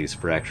at some of these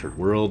fractured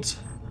worlds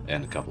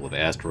and a couple of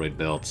asteroid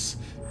belts,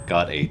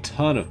 got a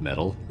ton of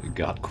metal,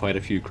 got quite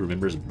a few crew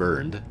members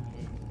burned.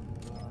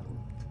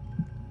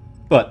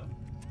 But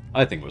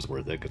I think it was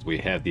worth it because we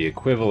have the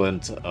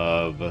equivalent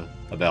of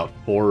about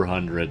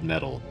 400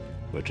 metal,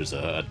 which is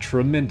a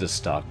tremendous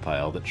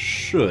stockpile that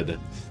should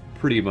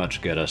pretty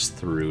much get us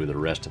through the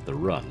rest of the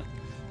run.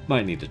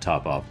 Might need to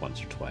top off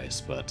once or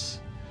twice, but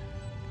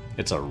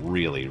it's a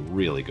really,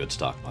 really good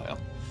stockpile.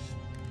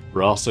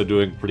 We're also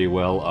doing pretty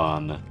well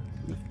on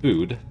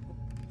food,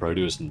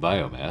 produce, and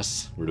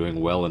biomass. We're doing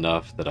well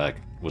enough that I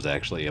was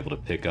actually able to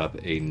pick up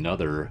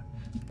another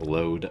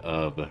load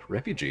of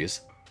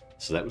refugees,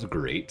 so that was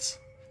great.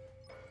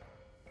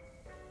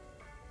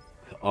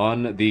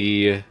 On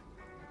the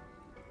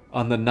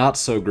not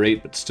so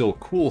great but still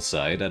cool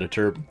side,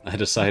 Editor, I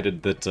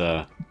decided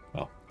that,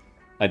 well,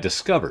 I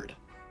discovered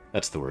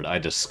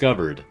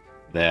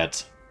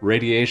that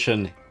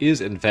radiation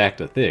is in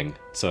fact a thing,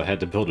 so I had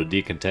to build a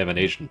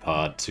decontamination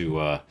pod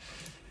to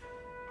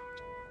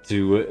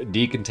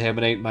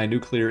decontaminate my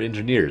nuclear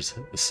engineers.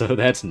 So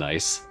that's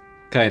nice.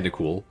 Kinda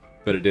cool.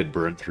 But it did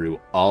burn through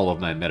all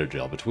of my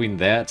metagel. Between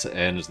that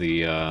and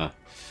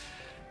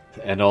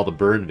and all the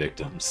burn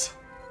victims,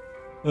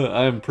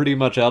 I'm pretty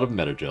much out of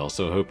metagel,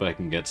 so I hope I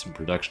can get some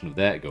production of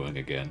that going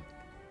again.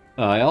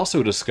 I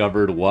also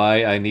discovered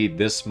why I need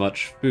this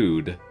much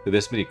food,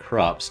 this many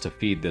crops to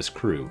feed this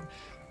crew.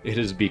 It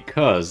is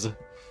because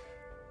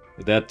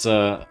that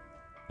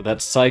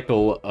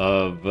cycle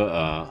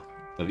of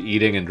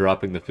eating and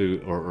dropping the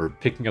food, or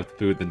picking up the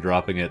food, then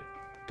dropping it,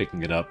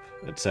 picking it up,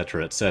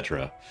 etc.,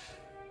 etc.,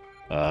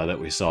 that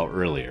we saw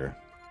earlier.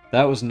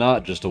 That was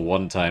not just a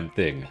one-time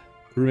thing.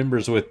 Crew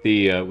members with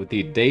the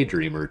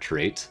Daydreamer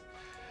trait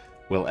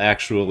will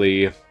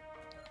actually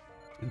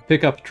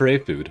pick up tray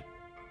food,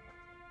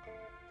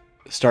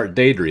 start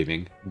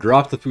daydreaming,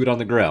 drop the food on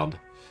the ground,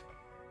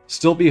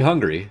 still be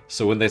hungry,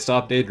 so when they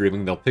stop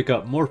daydreaming, they'll pick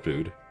up more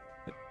food,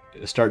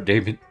 start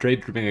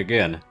daydreaming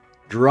again,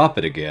 drop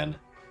it again,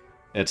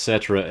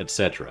 etc.,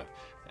 etc.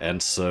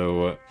 And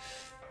so,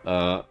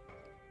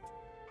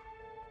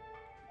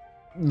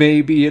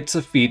 maybe it's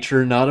a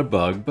feature, not a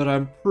bug, but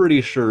I'm pretty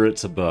sure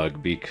it's a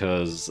bug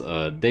because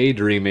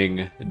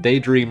Daydreamer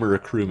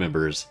crew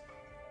members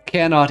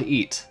cannot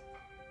eat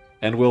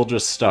and will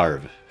just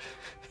starve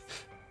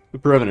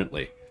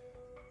permanently,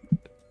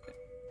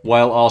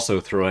 while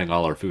also throwing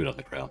all our food on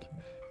the ground.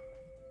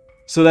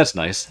 So that's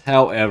nice.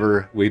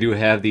 However, we do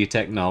have the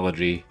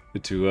technology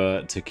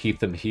to keep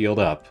them healed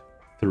up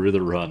through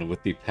the run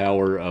with the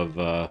power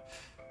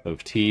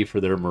of tea for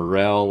their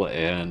morale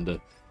and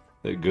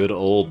the good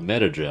old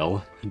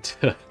metagel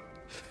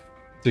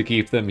to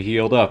keep them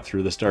healed up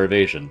through the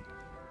starvation.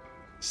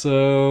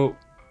 So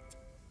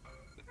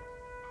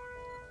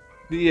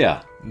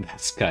yeah,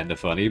 that's kind of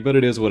funny, but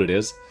it is what it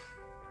is.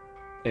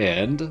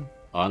 And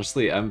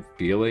honestly, I'm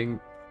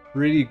feeling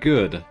pretty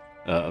good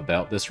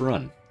about this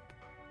run.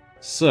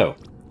 So,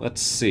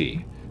 let's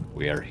see.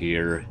 We are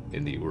here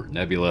in the Oort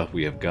Nebula.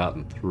 We have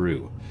gotten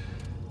through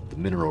the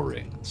mineral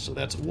ring. So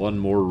that's one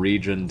more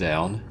region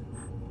down.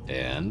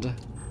 And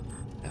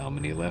how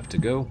many left to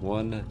go?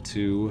 1,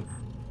 2,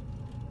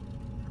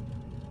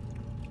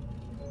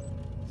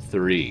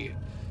 3.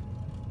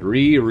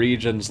 3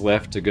 regions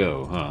left to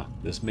go, huh?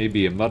 This may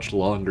be a much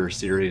longer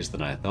series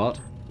than I thought,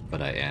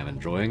 but I am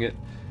enjoying it,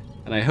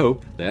 and I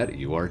hope that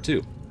you are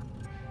too.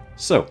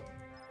 So,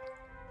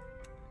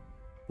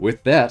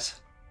 with that,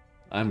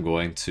 I'm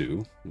going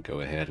to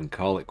go ahead and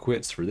call it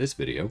quits for this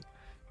video.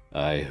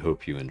 I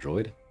hope you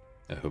enjoyed.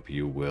 I hope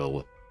you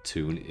will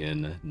tune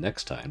in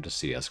next time to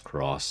see us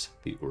cross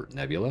the Oort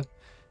Nebula.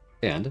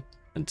 And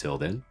until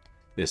then,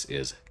 this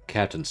is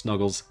Captain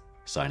Snuggles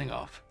signing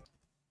off.